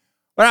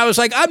I was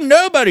like, I'm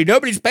nobody.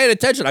 Nobody's paying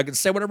attention. I can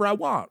say whatever I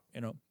want,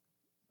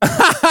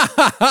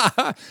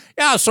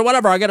 Yeah, so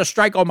whatever. I get a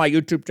strike on my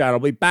YouTube channel. I'll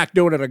be back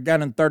doing it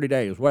again in 30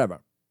 days, whatever.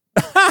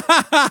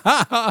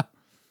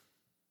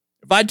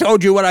 If I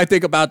told you what I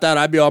think about that,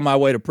 I'd be on my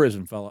way to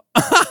prison, fella.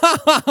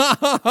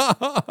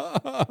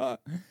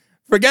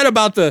 Forget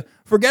about the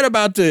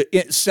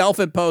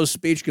self-imposed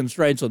speech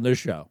constraints on this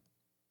show.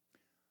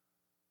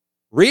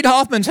 Reid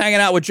Hoffman's hanging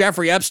out with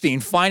Jeffrey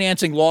Epstein,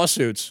 financing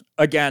lawsuits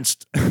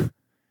against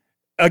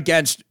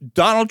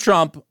Donald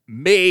Trump,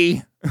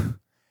 me,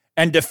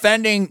 and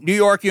defending New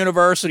York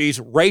University's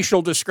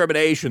racial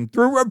discrimination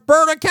through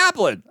Roberta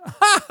Kaplan.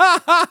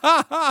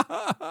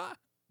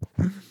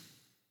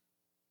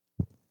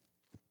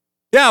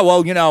 Yeah,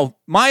 well,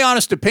 my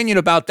honest opinion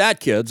about that,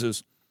 kids,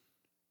 is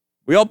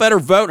we all better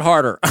vote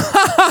harder.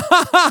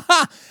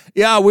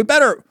 Yeah, we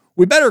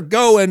better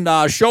go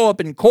and show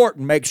up in court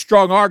and make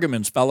strong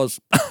arguments, fellas.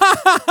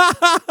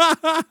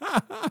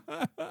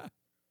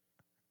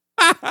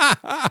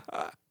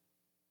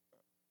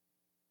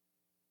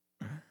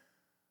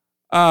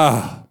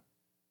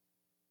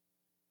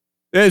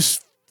 This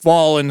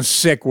fallen,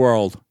 sick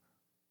world,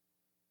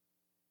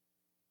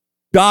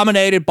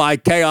 dominated by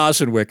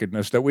chaos and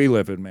wickedness that we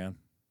live in, man.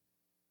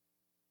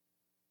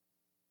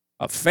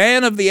 A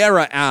fan of the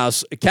era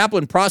asks,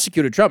 Kaplan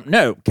prosecuted Trump.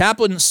 No,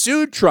 Kaplan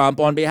sued Trump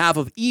on behalf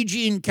of E.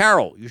 Jean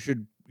Carroll.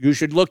 You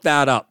should look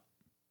that up.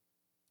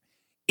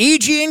 E.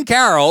 Jean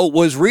Carroll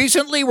was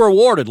recently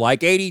rewarded like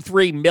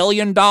 $83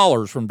 million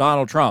from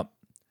Donald Trump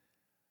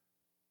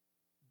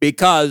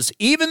because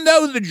even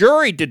though the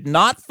jury did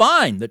not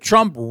find that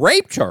Trump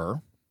raped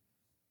her,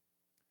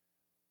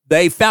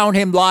 they found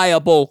him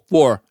liable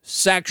for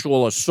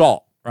sexual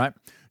assault, right?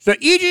 So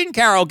E. Jean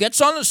Carroll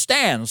gets on the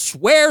stand,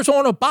 swears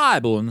on a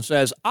Bible, and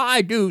says,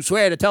 I do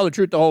swear to tell the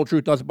truth, the whole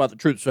truth, nothing but the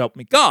truth, so help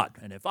me God.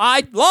 And if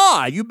I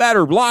lie, you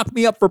better lock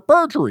me up for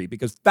perjury,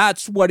 because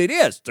that's what it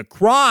is. It's a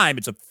crime.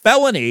 It's a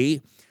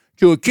felony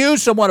to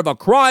accuse someone of a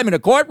crime in a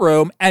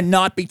courtroom and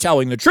not be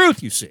telling the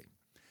truth, you see.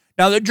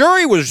 Now, the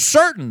jury was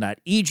certain that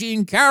E.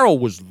 Jean Carroll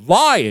was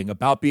lying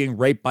about being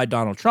raped by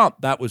Donald Trump.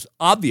 That was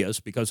obvious,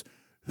 because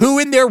who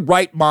in their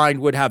right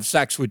mind would have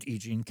sex with E.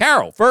 Jean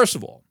Carroll, first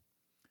of all?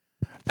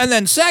 And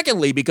then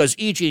secondly, because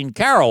E. Jean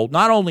Carroll,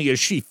 not only is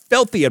she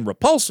filthy and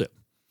repulsive,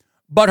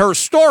 but her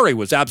story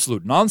was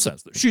absolute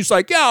nonsense. She's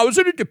like, yeah, I was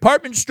in a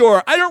department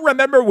store. I don't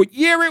remember what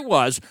year it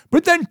was,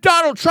 but then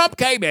Donald Trump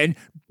came in,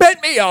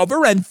 bent me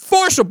over, and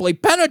forcibly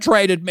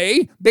penetrated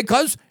me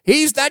because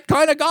he's that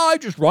kind of guy,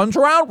 just runs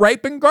around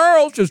raping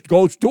girls, just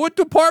goes to a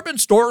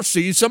department store,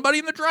 sees somebody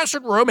in the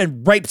dressing room,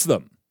 and rapes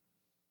them.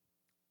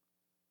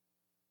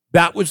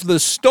 That was the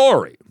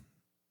story.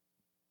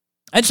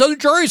 And so the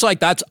jury's like,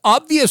 that's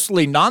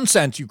obviously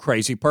nonsense, you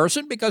crazy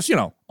person, because,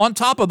 on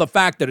top of the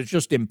fact that it's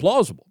just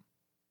implausible.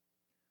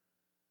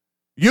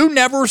 You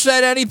never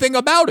said anything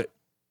about it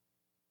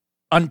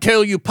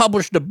until you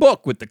published a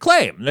book with the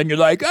claim. And then you're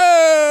like,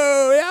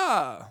 oh,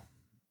 yeah.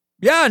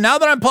 Yeah, now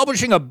that I'm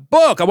publishing a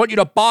book, I want you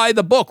to buy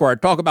the book where I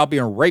talk about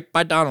being raped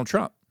by Donald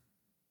Trump.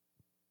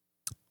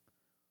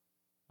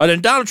 And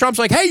then Donald Trump's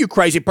like, hey, you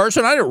crazy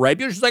person, I didn't rape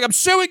you. She's like, I'm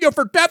suing you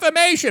for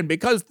defamation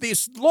because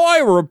this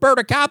lawyer,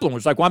 Roberta Kaplan,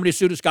 was like, want me to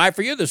sue this guy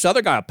for you? This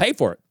other guy will pay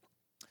for it.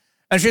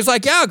 And she's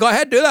like, yeah, go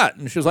ahead, do that.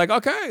 And she's like,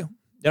 okay,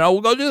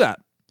 we'll go do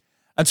that.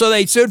 And so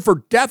they sued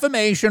for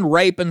defamation,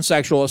 rape, and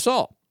sexual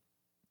assault.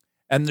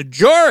 And the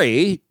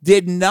jury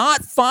did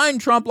not find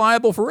Trump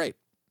liable for rape.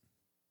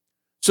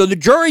 So the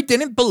jury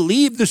didn't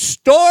believe the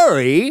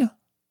story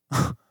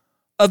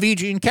of E.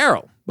 Jean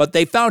Carroll, but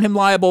they found him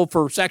liable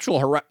for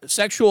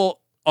sexual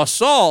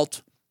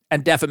assault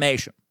and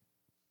defamation,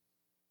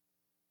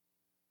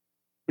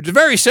 which is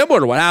very similar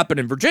to what happened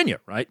in Virginia,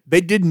 right?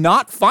 They did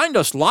not find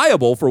us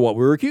liable for what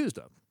we were accused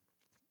of.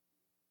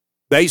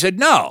 They said,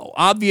 no,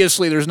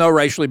 obviously there's no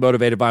racially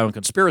motivated violent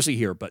conspiracy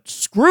here, but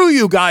screw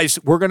you guys,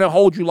 we're going to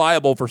hold you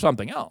liable for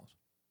something else.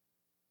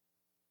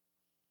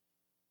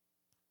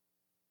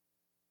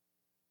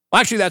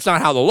 Well, actually, that's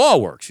not how the law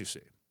works, you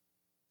see.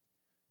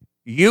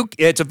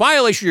 It's a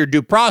violation of your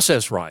due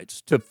process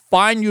rights to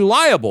find you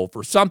liable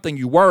for something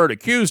you weren't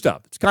accused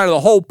of. It's kind of the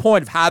whole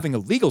point of having a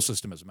legal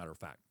system, as a matter of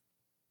fact.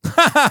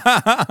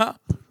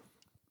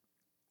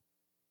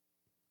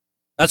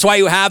 That's why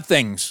you have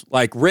things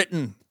like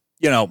written,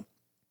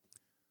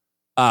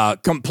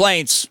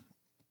 complaints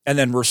and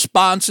then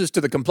responses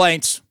to the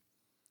complaints.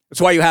 That's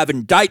why you have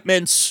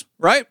indictments,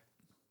 right?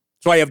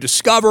 That's why you have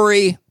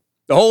discovery.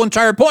 The whole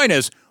entire point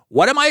is,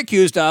 what am I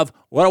accused of?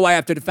 What do I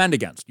have to defend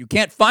against? You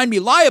can't find me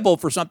liable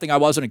for something I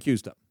wasn't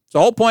accused of. It's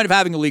the whole point of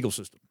having a legal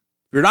system.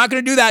 If you're not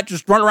going to do that,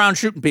 just run around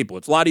shooting people.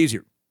 It's a lot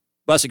easier,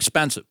 less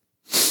expensive.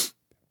 So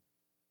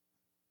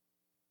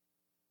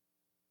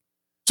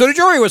the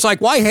jury was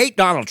like, well, I hate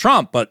Donald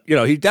Trump, but,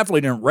 he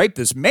definitely didn't rape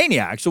this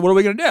maniac. So what are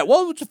we going to do?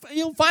 Well,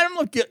 you'll find him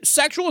like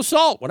sexual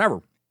assault,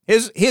 whatever.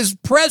 His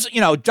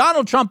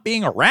Donald Trump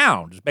being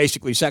around is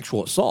basically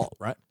sexual assault,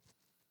 right?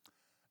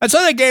 And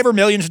so they gave her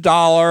millions of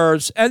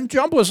dollars, and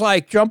Trump was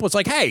like,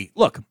 hey,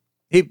 look,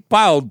 he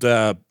filed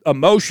a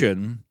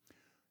motion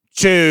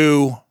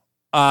to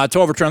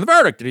overturn the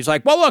verdict. And he's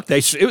like, well, look,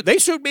 they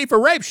sued me for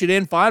rape. They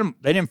didn't find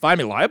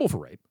me liable for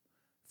rape.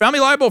 Found me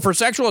liable for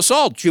sexual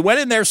assault. She went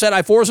in there, said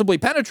I forcibly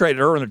penetrated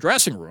her in the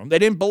dressing room. They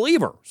didn't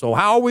believe her. So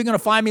how are we going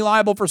to find me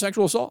liable for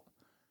sexual assault?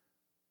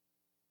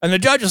 And the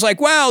judge is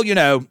like, well,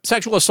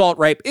 sexual assault,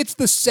 rape, it's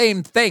the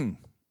same thing,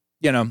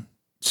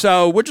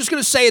 So we're just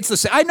going to say it's the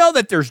same. I know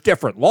that there's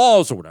different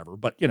laws or whatever,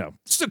 but,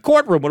 it's a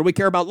courtroom. What do we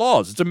care about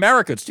laws? It's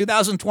America. It's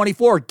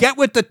 2024. Get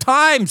with the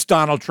times,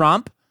 Donald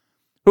Trump.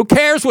 Who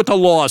cares what the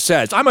law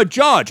says? I'm a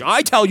judge.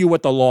 I tell you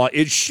what the law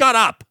is. Shut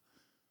up.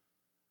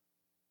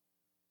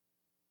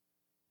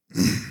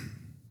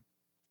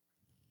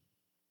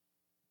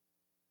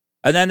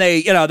 And then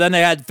they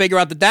had to figure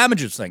out the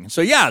damages thing.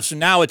 So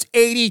now it's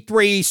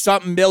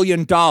 $83-something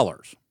million.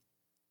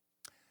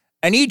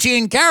 And E.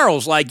 Jean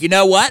Carroll's like, you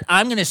know what?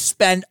 I'm going to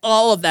spend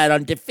all of that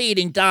on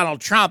defeating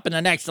Donald Trump in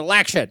the next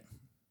election.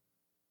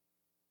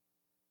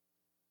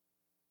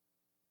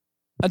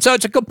 And so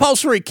it's a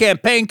compulsory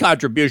campaign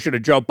contribution to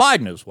Joe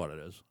Biden is what it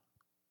is.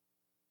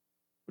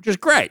 Which is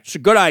great. It's a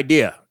good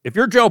idea. If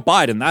you're Joe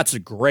Biden, that's a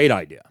great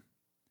idea.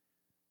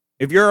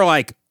 If you're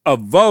like a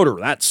voter,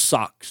 that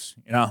sucks,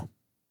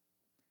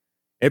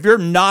 If you're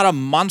not a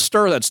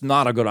monster, that's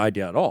not a good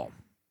idea at all.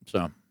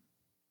 So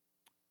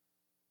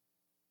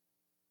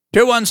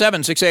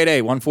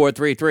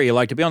 217-688-1433. You'd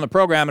like to be on the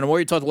program, and the more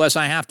you talk, the less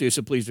I have to,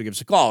 so please do give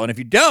us a call. And if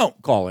you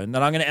don't call in,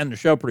 then I'm going to end the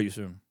show pretty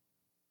soon.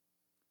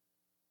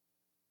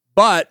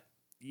 But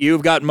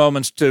you've got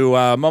moments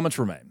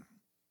remain.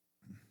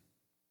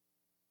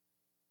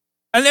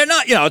 And they're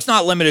not, it's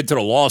not limited to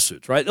the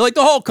lawsuits, right? Like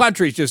the whole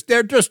country's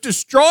they're just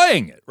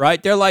destroying it,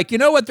 right? They're like, you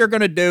know what they're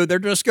going to do? They're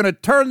just going to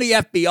turn the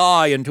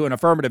FBI into an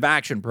affirmative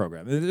action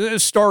program.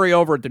 This story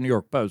over at the New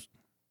York Post.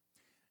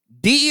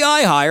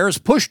 DEI hires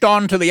pushed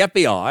on to the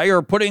FBI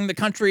are putting the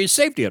country's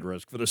safety at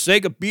risk for the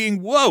sake of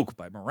being woke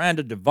by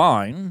Miranda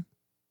Devine.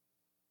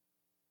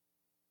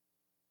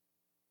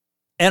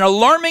 An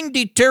alarming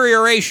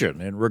deterioration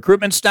in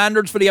recruitment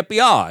standards for the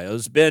FBI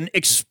has been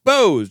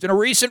exposed in a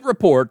recent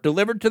report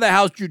delivered to the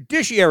House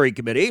Judiciary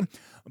Committee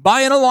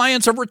by an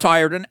alliance of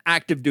retired and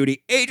active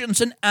duty agents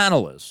and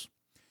analysts.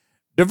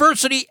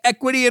 Diversity,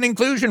 equity, and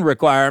inclusion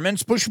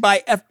requirements pushed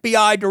by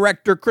FBI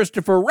Director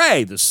Christopher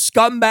Wray, the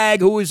scumbag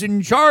who was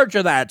in charge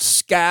of that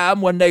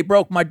scam when they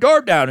broke my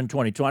door down in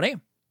 2020,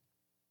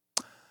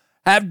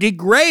 have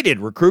degraded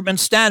recruitment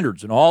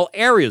standards in all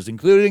areas,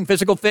 including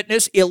physical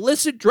fitness,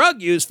 illicit drug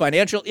use,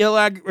 financial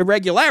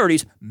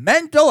irregularities,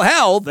 mental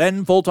health,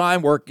 and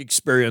full-time work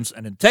experience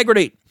and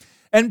integrity,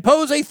 and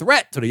pose a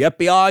threat to the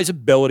FBI's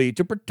ability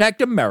to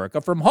protect America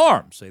from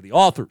harm, say the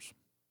authors.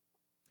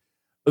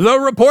 The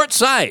report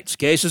cites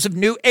cases of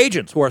new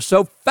agents who are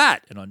so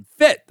fat and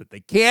unfit that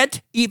they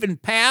can't even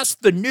pass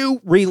the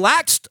new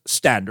relaxed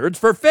standards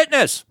for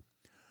fitness,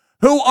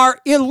 who are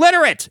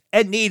illiterate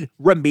and need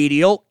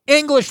remedial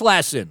English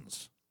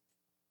lessons,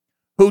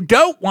 who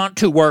don't want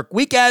to work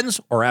weekends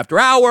or after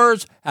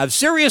hours, have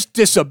serious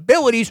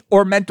disabilities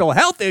or mental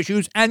health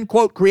issues, and,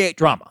 quote, create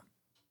drama.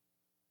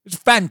 It's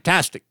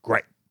fantastic,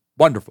 great,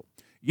 wonderful.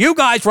 You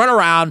guys run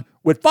around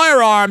with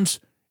firearms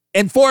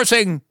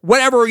enforcing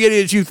whatever it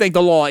is you think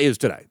the law is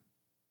today.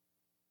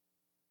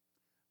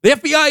 The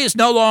FBI is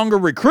no longer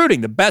recruiting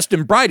the best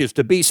and brightest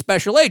to be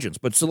special agents,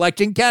 but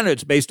selecting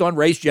candidates based on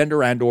race,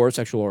 gender, and/or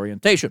sexual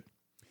orientation.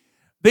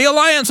 The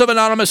Alliance of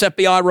Anonymous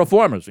FBI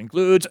Reformers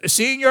includes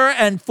senior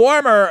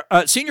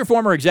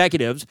former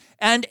executives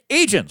and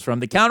agents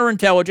from the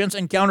counterintelligence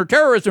and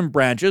counterterrorism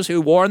branches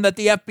who warn that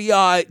the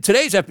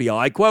today's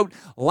FBI, quote,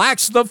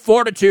 lacks the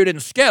fortitude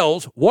and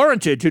skills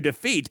warranted to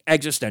defeat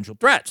existential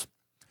threats.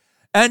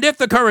 And if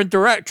the current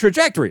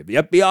trajectory of the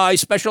FBI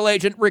special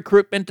agent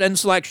recruitment and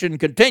selection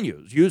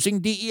continues,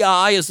 using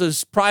DEI as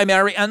the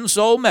primary and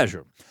sole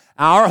measure,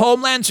 our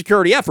homeland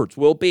security efforts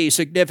will be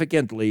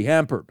significantly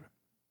hampered.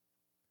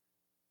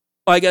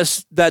 I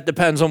guess that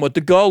depends on what the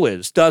goal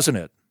is, doesn't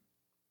it?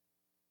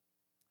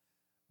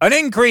 An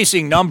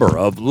increasing number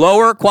of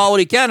lower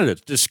quality candidates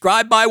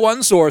described by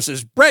one source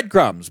as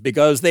breadcrumbs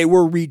because they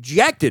were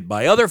rejected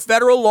by other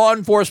federal law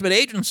enforcement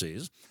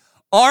agencies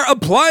are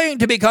applying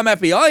to become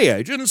FBI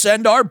agents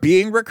and are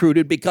being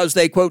recruited because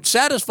they, quote,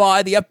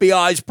 satisfy the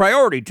FBI's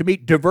priority to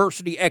meet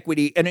diversity,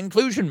 equity, and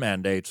inclusion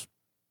mandates.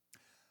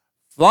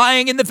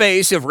 Flying in the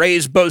face of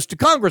Wray's boast to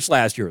Congress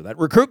last year that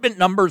recruitment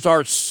numbers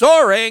are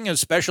soaring,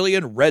 especially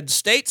in red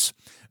states,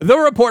 the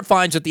report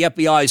finds that the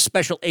FBI's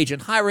special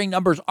agent hiring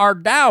numbers are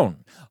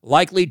down,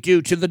 likely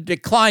due to the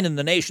decline in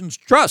the nation's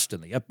trust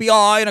in the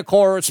FBI and a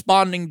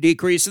corresponding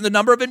decrease in the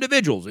number of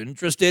individuals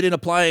interested in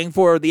applying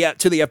to the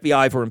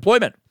FBI for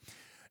employment.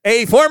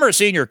 A former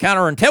senior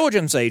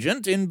counterintelligence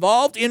agent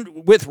involved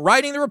with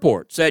writing the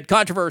report said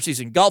controversies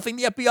engulfing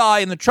the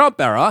FBI in the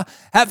Trump era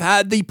have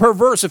had the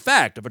perverse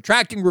effect of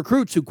attracting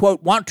recruits who,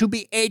 quote, want to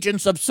be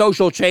agents of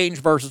social change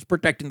versus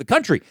protecting the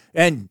country.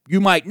 And you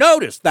might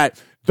notice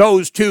that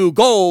those two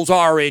goals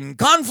are in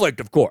conflict,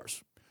 of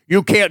course.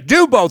 You can't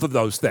do both of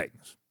those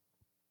things.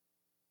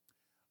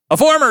 A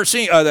former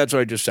senior, that's what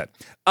I just said.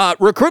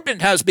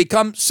 Recruitment has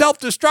become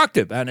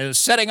self-destructive and is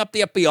setting up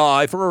the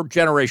FBI for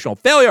generational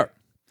failure.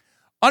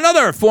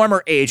 Another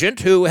former agent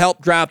who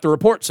helped draft the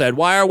report said,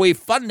 why are we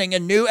funding a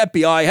new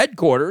FBI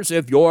headquarters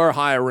if you're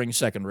hiring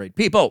second-rate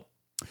people?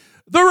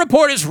 The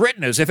report is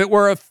written as if it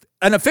were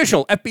an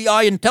official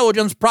FBI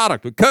intelligence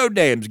product with code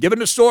names given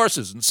to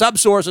sources and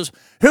subsources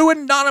who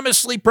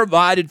anonymously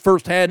provided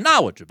firsthand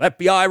knowledge of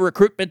FBI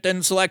recruitment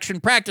and selection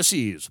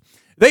practices.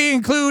 They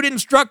include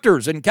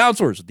instructors and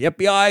counselors at the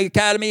FBI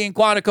Academy in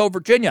Quantico,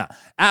 Virginia,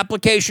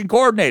 application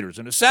coordinators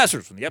and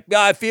assessors from the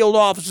FBI field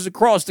offices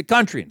across the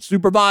country, and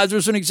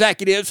supervisors and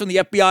executives from the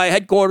FBI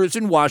headquarters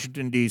in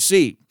Washington,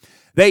 D.C.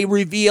 They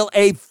reveal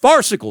a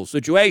farcical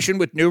situation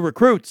with new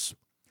recruits.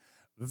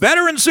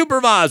 Veteran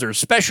supervisor,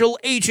 Special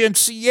Agent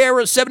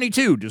Sierra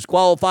 72,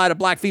 disqualified a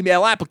black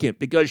female applicant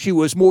because she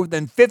was more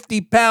than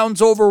 50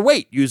 pounds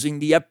overweight using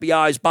the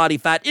FBI's body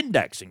fat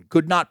index and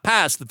could not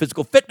pass the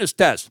physical fitness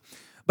test.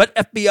 But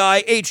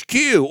FBI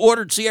HQ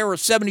ordered Sierra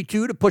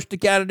 72 to push the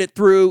candidate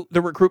through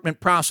the recruitment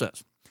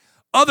process.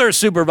 Other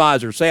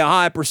supervisors say a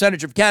high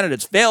percentage of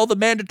candidates fail the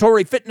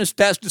mandatory fitness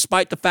test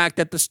despite the fact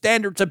that the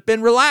standards have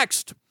been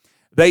relaxed.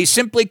 They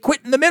simply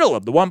quit in the middle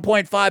of the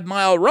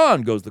 1.5-mile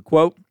run, goes the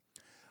quote.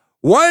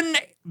 One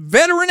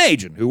veteran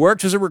agent who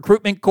works as a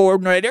recruitment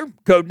coordinator,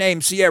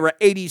 codenamed Sierra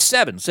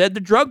 87, said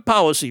the drug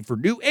policy for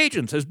new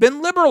agents has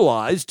been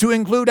liberalized to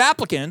include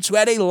applicants who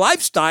had a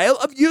lifestyle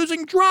of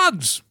using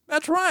drugs.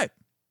 That's right.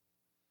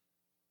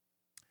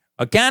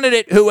 A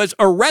candidate who was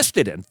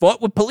arrested and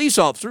fought with police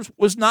officers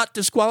was not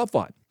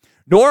disqualified.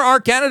 nor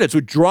are candidates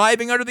with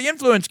driving under the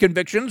influence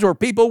convictions or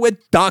people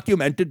with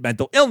documented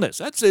mental illness.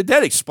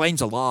 That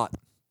explains a lot.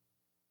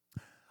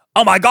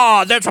 Oh my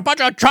God, there's a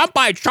bunch of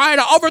Trumpites trying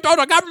to overthrow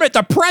the government.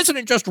 The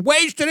president just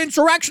waged an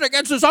insurrection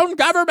against his own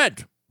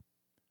government.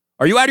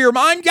 Are you out of your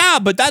mind? Yeah,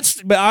 but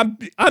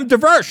I'm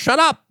diverse. Shut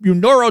up, you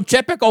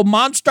neurotypical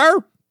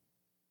monster.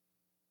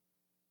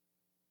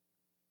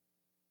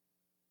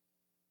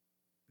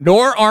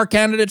 Nor are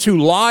candidates who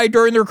lie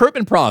during the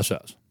recruitment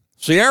process.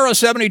 Sierra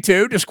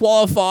 72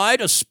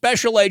 disqualified a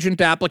special agent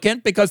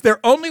applicant because their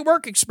only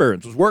work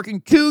experience was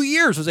working 2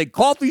 years as a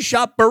coffee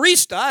shop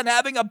barista and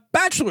having a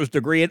bachelor's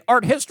degree in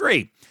art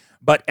history.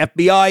 But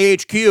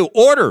FBI HQ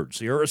ordered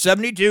Sierra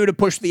 72 to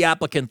push the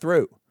applicant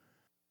through.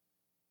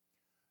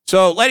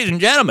 So, ladies and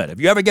gentlemen,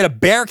 if you ever get a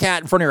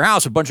Bearcat in front of your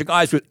house, a bunch of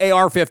guys with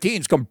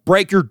AR-15s come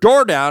break your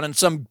door down, and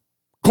some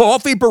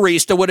coffee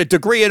barista with a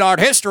degree in art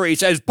history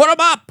says, "Put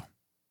them up,"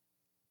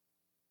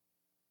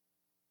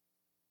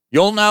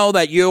 you'll know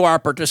that you are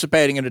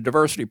participating in a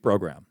diversity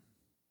program.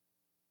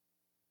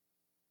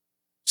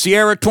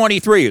 Sierra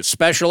 23, a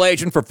special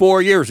agent for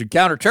 4 years in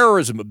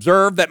counterterrorism,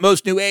 observed that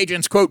most new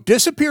agents, quote,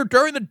 disappear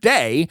during the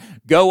day,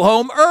 go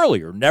home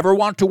early, or never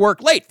want to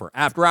work late for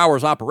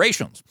after-hours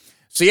operations.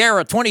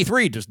 Sierra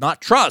 23 does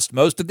not trust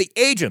most of the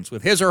agents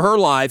with his or her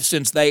lives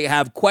since they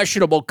have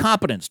questionable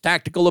competence,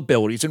 tactical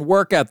abilities, and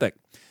work ethic.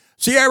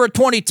 Sierra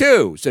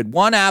 22 said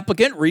one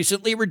applicant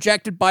recently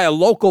rejected by a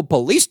local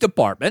police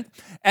department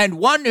and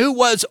one who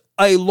was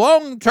a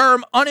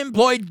long-term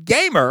unemployed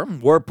gamer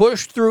were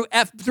pushed through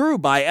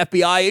by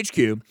FBI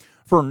HQ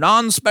for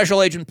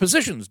non-special agent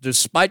positions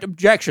despite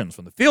objections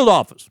from the field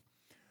office.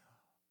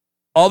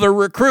 Other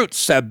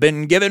recruits have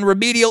been given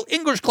remedial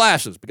English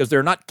classes because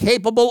they're not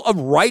capable of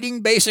writing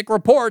basic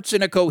reports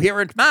in a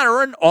coherent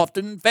manner and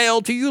often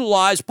fail to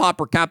utilize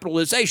proper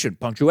capitalization,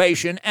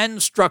 punctuation,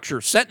 and structure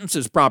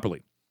sentences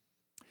properly.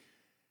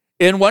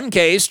 In one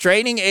case,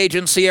 training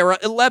agent Sierra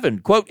 11,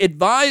 quote,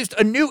 advised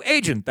a new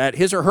agent that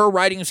his or her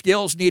writing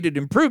skills needed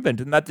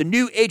improvement and that the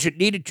new agent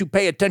needed to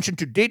pay attention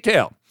to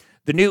detail.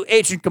 The new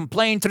agent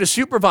complained to the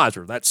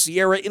supervisor that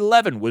Sierra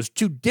 11 was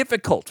too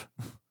difficult.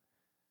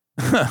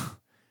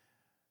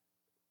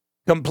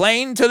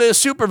 Complained to the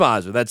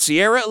supervisor that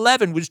Sierra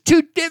 11 was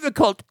too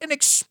difficult and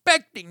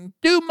expecting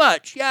too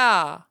much.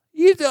 Yeah,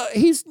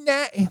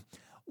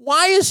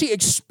 why is he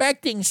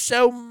expecting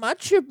so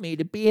much of me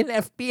to be an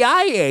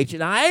FBI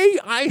agent?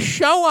 I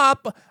show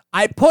up,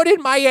 I put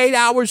in my 8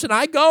 hours, and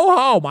I go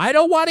home. I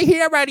don't want to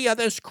hear any of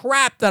this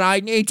crap that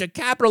I need to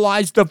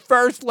capitalize the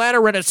first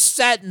letter in a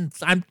sentence.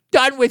 I'm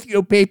done with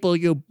you people,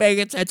 you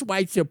bigots. That's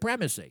white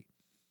supremacy.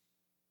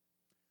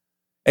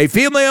 A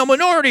female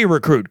minority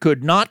recruit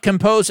could not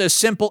compose a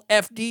simple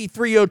FD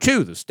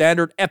 302, the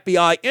standard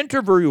FBI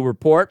interview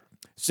report,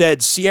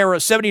 said Sierra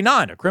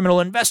 79, a criminal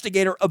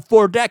investigator of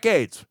 4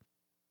 decades.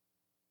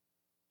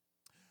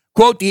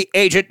 Quote, the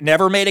agent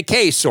never made a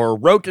case or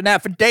wrote an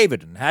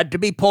affidavit and had to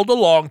be pulled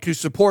along to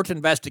support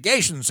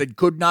investigations and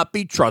could not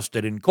be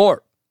trusted in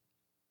court.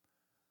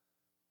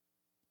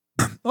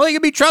 Well, he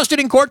can be trusted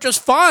in court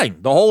just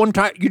fine.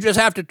 You just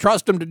have to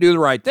trust him to do the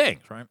right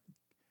things, right?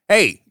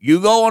 Hey, you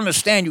go on the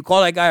stand, you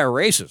call that guy a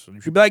racist. And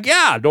you should be like,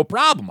 yeah, no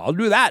problem. I'll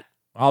do that.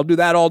 I'll do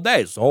that all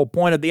day. It's the whole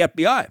point of the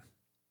FBI.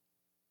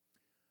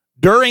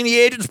 During the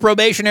agent's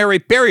probationary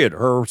period,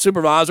 her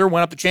supervisor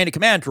went up the chain of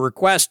command to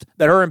request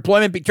that her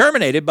employment be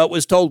terminated, but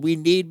was told we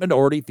need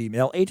minority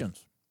female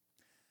agents.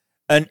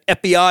 An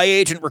FBI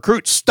agent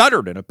recruit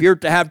stuttered and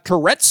appeared to have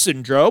Tourette's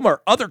syndrome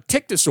or other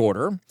tic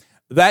disorder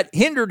that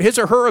hindered his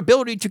or her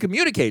ability to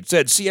communicate,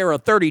 said Sierra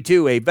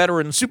 32, a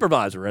veteran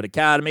supervisor at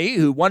Academy,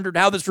 who wondered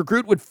how this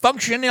recruit would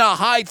function in a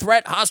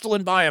high-threat, hostile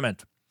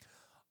environment.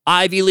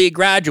 Ivy League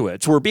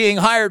graduates were being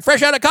hired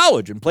fresh out of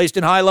college and placed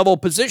in high-level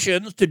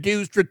positions to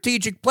do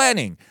strategic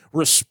planning,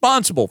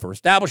 responsible for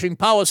establishing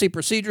policy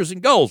procedures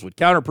and goals with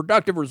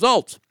counterproductive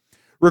results.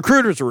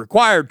 Recruiters are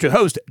required to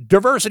host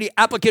diversity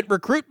applicant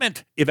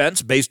recruitment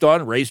events based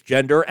on race,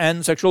 gender,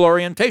 and sexual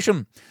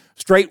orientation.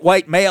 Straight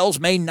white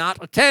males may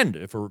not attend.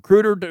 If a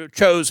recruiter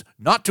chose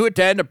not to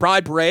attend a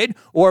pride parade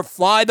or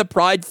fly the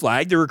pride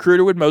flag, the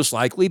recruiter would most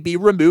likely be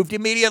removed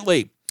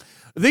immediately.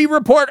 The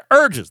report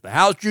urges the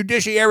House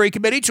Judiciary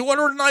Committee to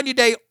order a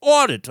 90-day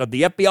audit of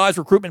the FBI's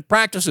recruitment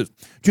practices,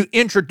 to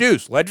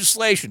introduce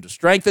legislation to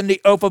strengthen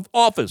the oath of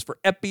office for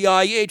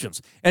FBI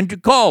agents, and to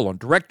call on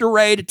Director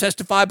Wray to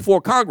testify before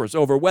Congress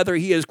over whether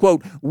he is,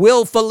 quote,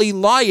 willfully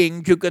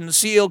lying to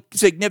conceal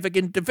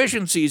significant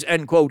deficiencies,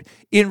 end quote,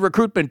 in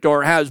recruitment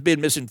or has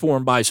been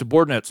misinformed by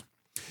subordinates.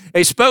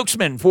 A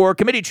spokesman for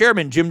committee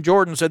chairman Jim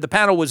Jordan said the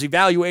panel was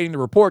evaluating the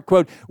report,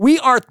 quote, we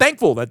are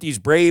thankful that these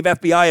brave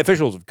FBI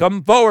officials have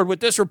come forward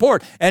with this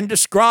report and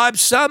described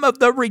some of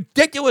the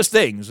ridiculous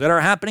things that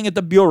are happening at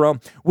the Bureau.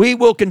 We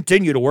will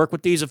continue to work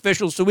with these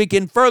officials so we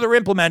can further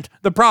implement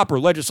the proper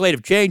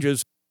legislative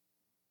changes.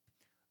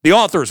 The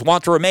authors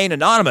want to remain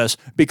anonymous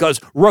because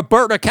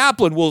Roberta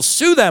Kaplan will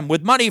sue them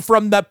with money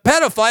from the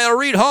pedophile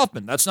Reid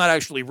Hoffman. That's not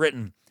actually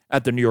written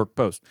at the New York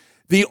Post.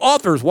 The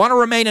authors want to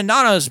remain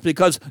anonymous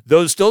because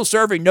those still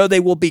serving know they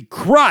will be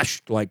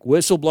crushed like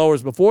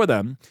whistleblowers before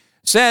them,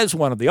 says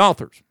one of the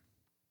authors.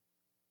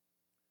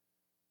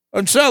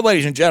 And so,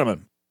 ladies and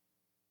gentlemen,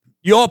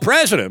 your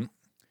president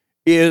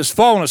is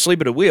falling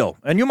asleep at a wheel.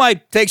 And you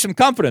might take some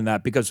comfort in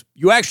that because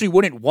you actually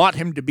wouldn't want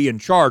him to be in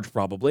charge,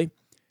 probably.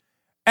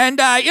 And,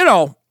 you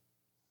know,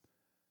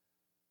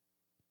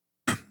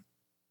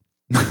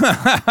 and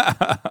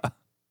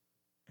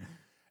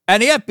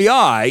the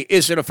FBI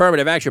is an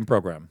affirmative action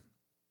program,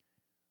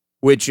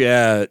 which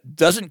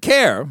doesn't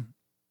care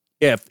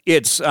if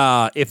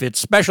its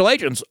special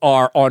agents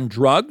are on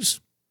drugs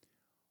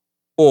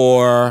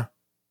or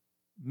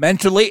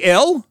mentally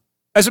ill.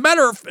 As a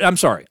matter of, I'm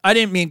sorry, I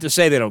didn't mean to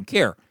say they don't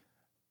care.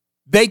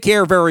 They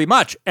care very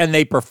much, and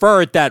they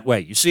prefer it that way.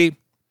 You see,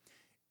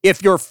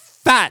 if you're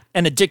fat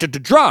and addicted to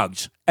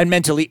drugs and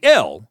mentally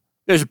ill,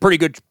 there's a pretty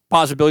good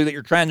possibility that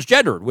you're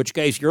transgender, in which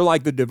case you're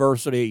like the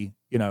diversity,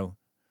 you know,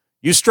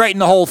 you straighten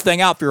the whole thing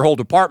out for your whole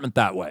department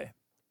that way.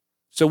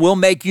 So we'll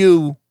make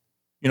you,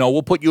 you know,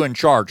 we'll put you in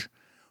charge.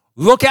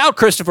 Look out,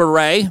 Christopher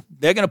Wray.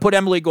 They're going to put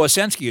Emily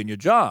Gorsenski in your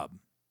job.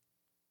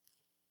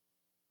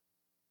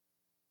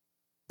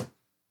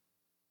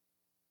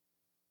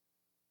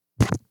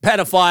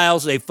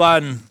 Pedophiles, they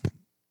fund,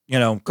 you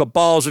know,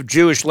 cabals of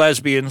Jewish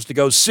lesbians to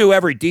go sue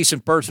every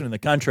decent person in the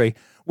country.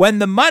 When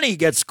the money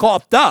gets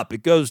coughed up,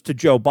 it goes to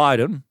Joe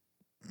Biden.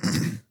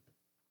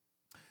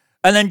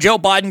 And then Joe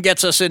Biden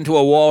gets us into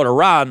a war with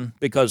Iran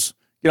because,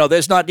 you know,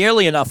 there's not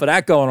nearly enough of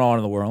that going on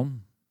in the world.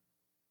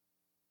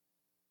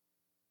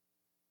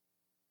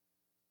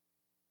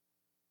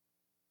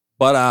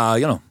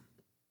 But, you know,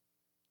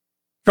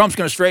 Trump's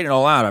going to straighten it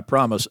all out, I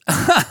promise.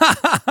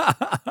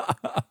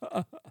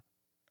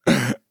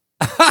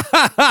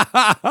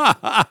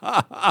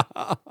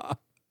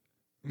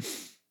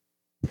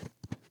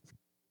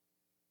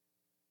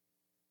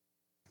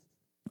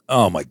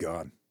 Oh, my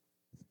God.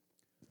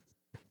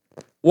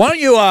 Why don't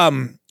you,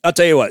 I'll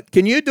tell you what,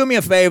 can you do me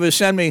a favor,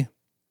 send me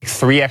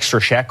 3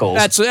 extra shekels.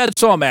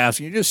 That's all I'm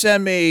asking. You just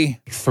send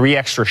me 3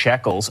 extra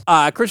shekels.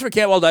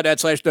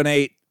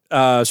 ChristopherCantwell.net/donate,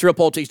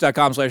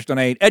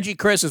 SurrealPolitiks.com/donate. Edgy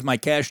Chris is my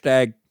cash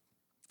tag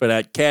for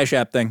that Cash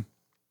App thing.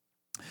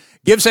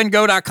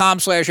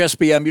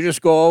 GiveSendGo.com/SPM. You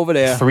just go over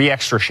there. 3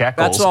 extra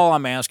shekels. That's all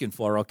I'm asking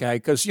for, okay?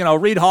 Because, you know,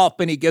 Reid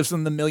Hoffman, he gives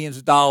them the millions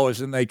of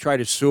dollars and they try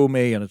to sue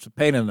me and it's a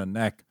pain in the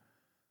neck.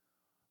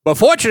 But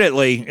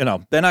fortunately, you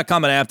know, they're not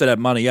coming after that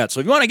money yet.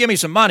 So if you want to give me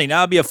some money,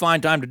 now would be a fine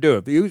time to do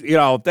it. If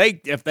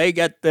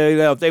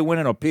they win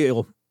an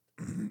appeal,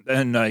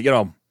 then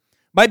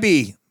might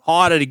be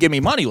harder to give me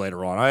money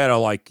later on. I had to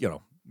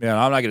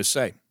I'm not going to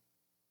say.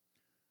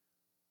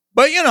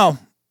 But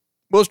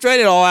we'll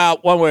straighten it all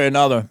out one way or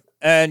another.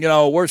 And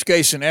worst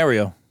case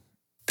scenario,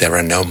 there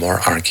are no more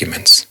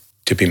arguments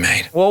to be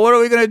made. Well, what are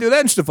we going to do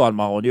then, Stefan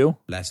Molyneux?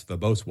 Less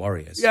verbose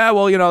warriors. Yeah,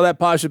 well, that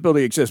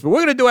possibility exists. But we're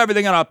going to do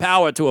everything in our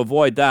power to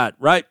avoid that,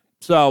 right?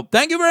 So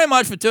thank you very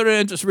much for tuning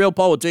in to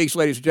SurrealPolitiks,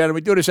 ladies and gentlemen.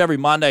 We do this every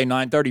Monday,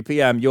 9:30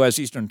 p.m. U.S.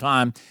 Eastern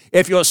Time.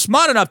 If you're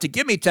smart enough to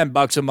give me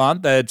 $10 a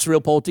month at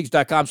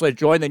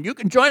SurrealPolitiks.com/join, then you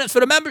can join us for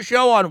the member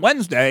show on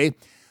Wednesday.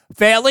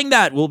 Failing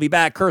that, we'll be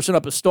back cursing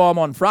up a storm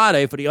on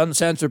Friday for the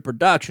uncensored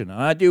production.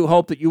 And I do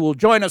hope that you will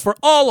join us for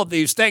all of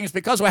these things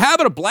because we're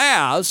having a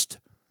blast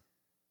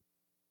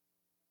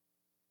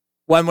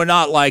when we're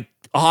not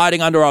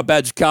hiding under our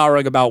beds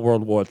cowering about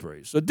World War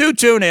III. So do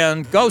tune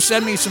in. Go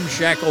send me some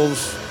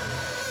shekels.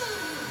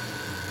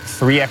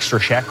 3 extra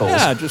shekels.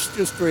 Yeah, just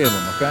 3 of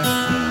them, okay?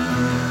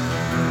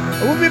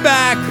 We'll be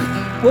back.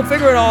 We'll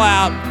figure it all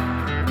out.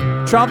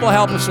 Trump will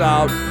help us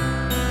out.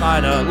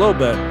 Kind of, a little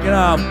bit.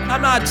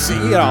 I'm not,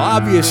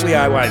 obviously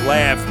I might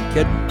laugh. I'm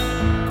kidding.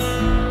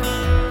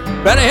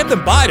 Better him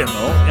than Biden,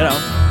 though,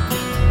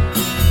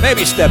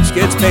 Baby steps,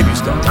 kids, baby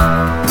steps.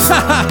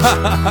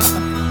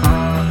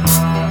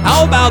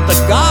 How about the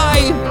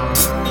guy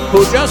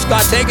who just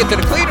got taken to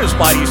the cleaners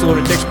by these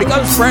lunatics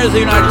becomes president of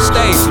the United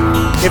States?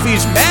 If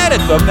he's mad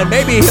at them, then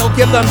maybe he'll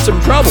give them some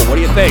trouble. What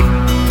do you think?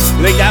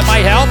 You think that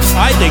might help?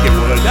 I think it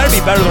would.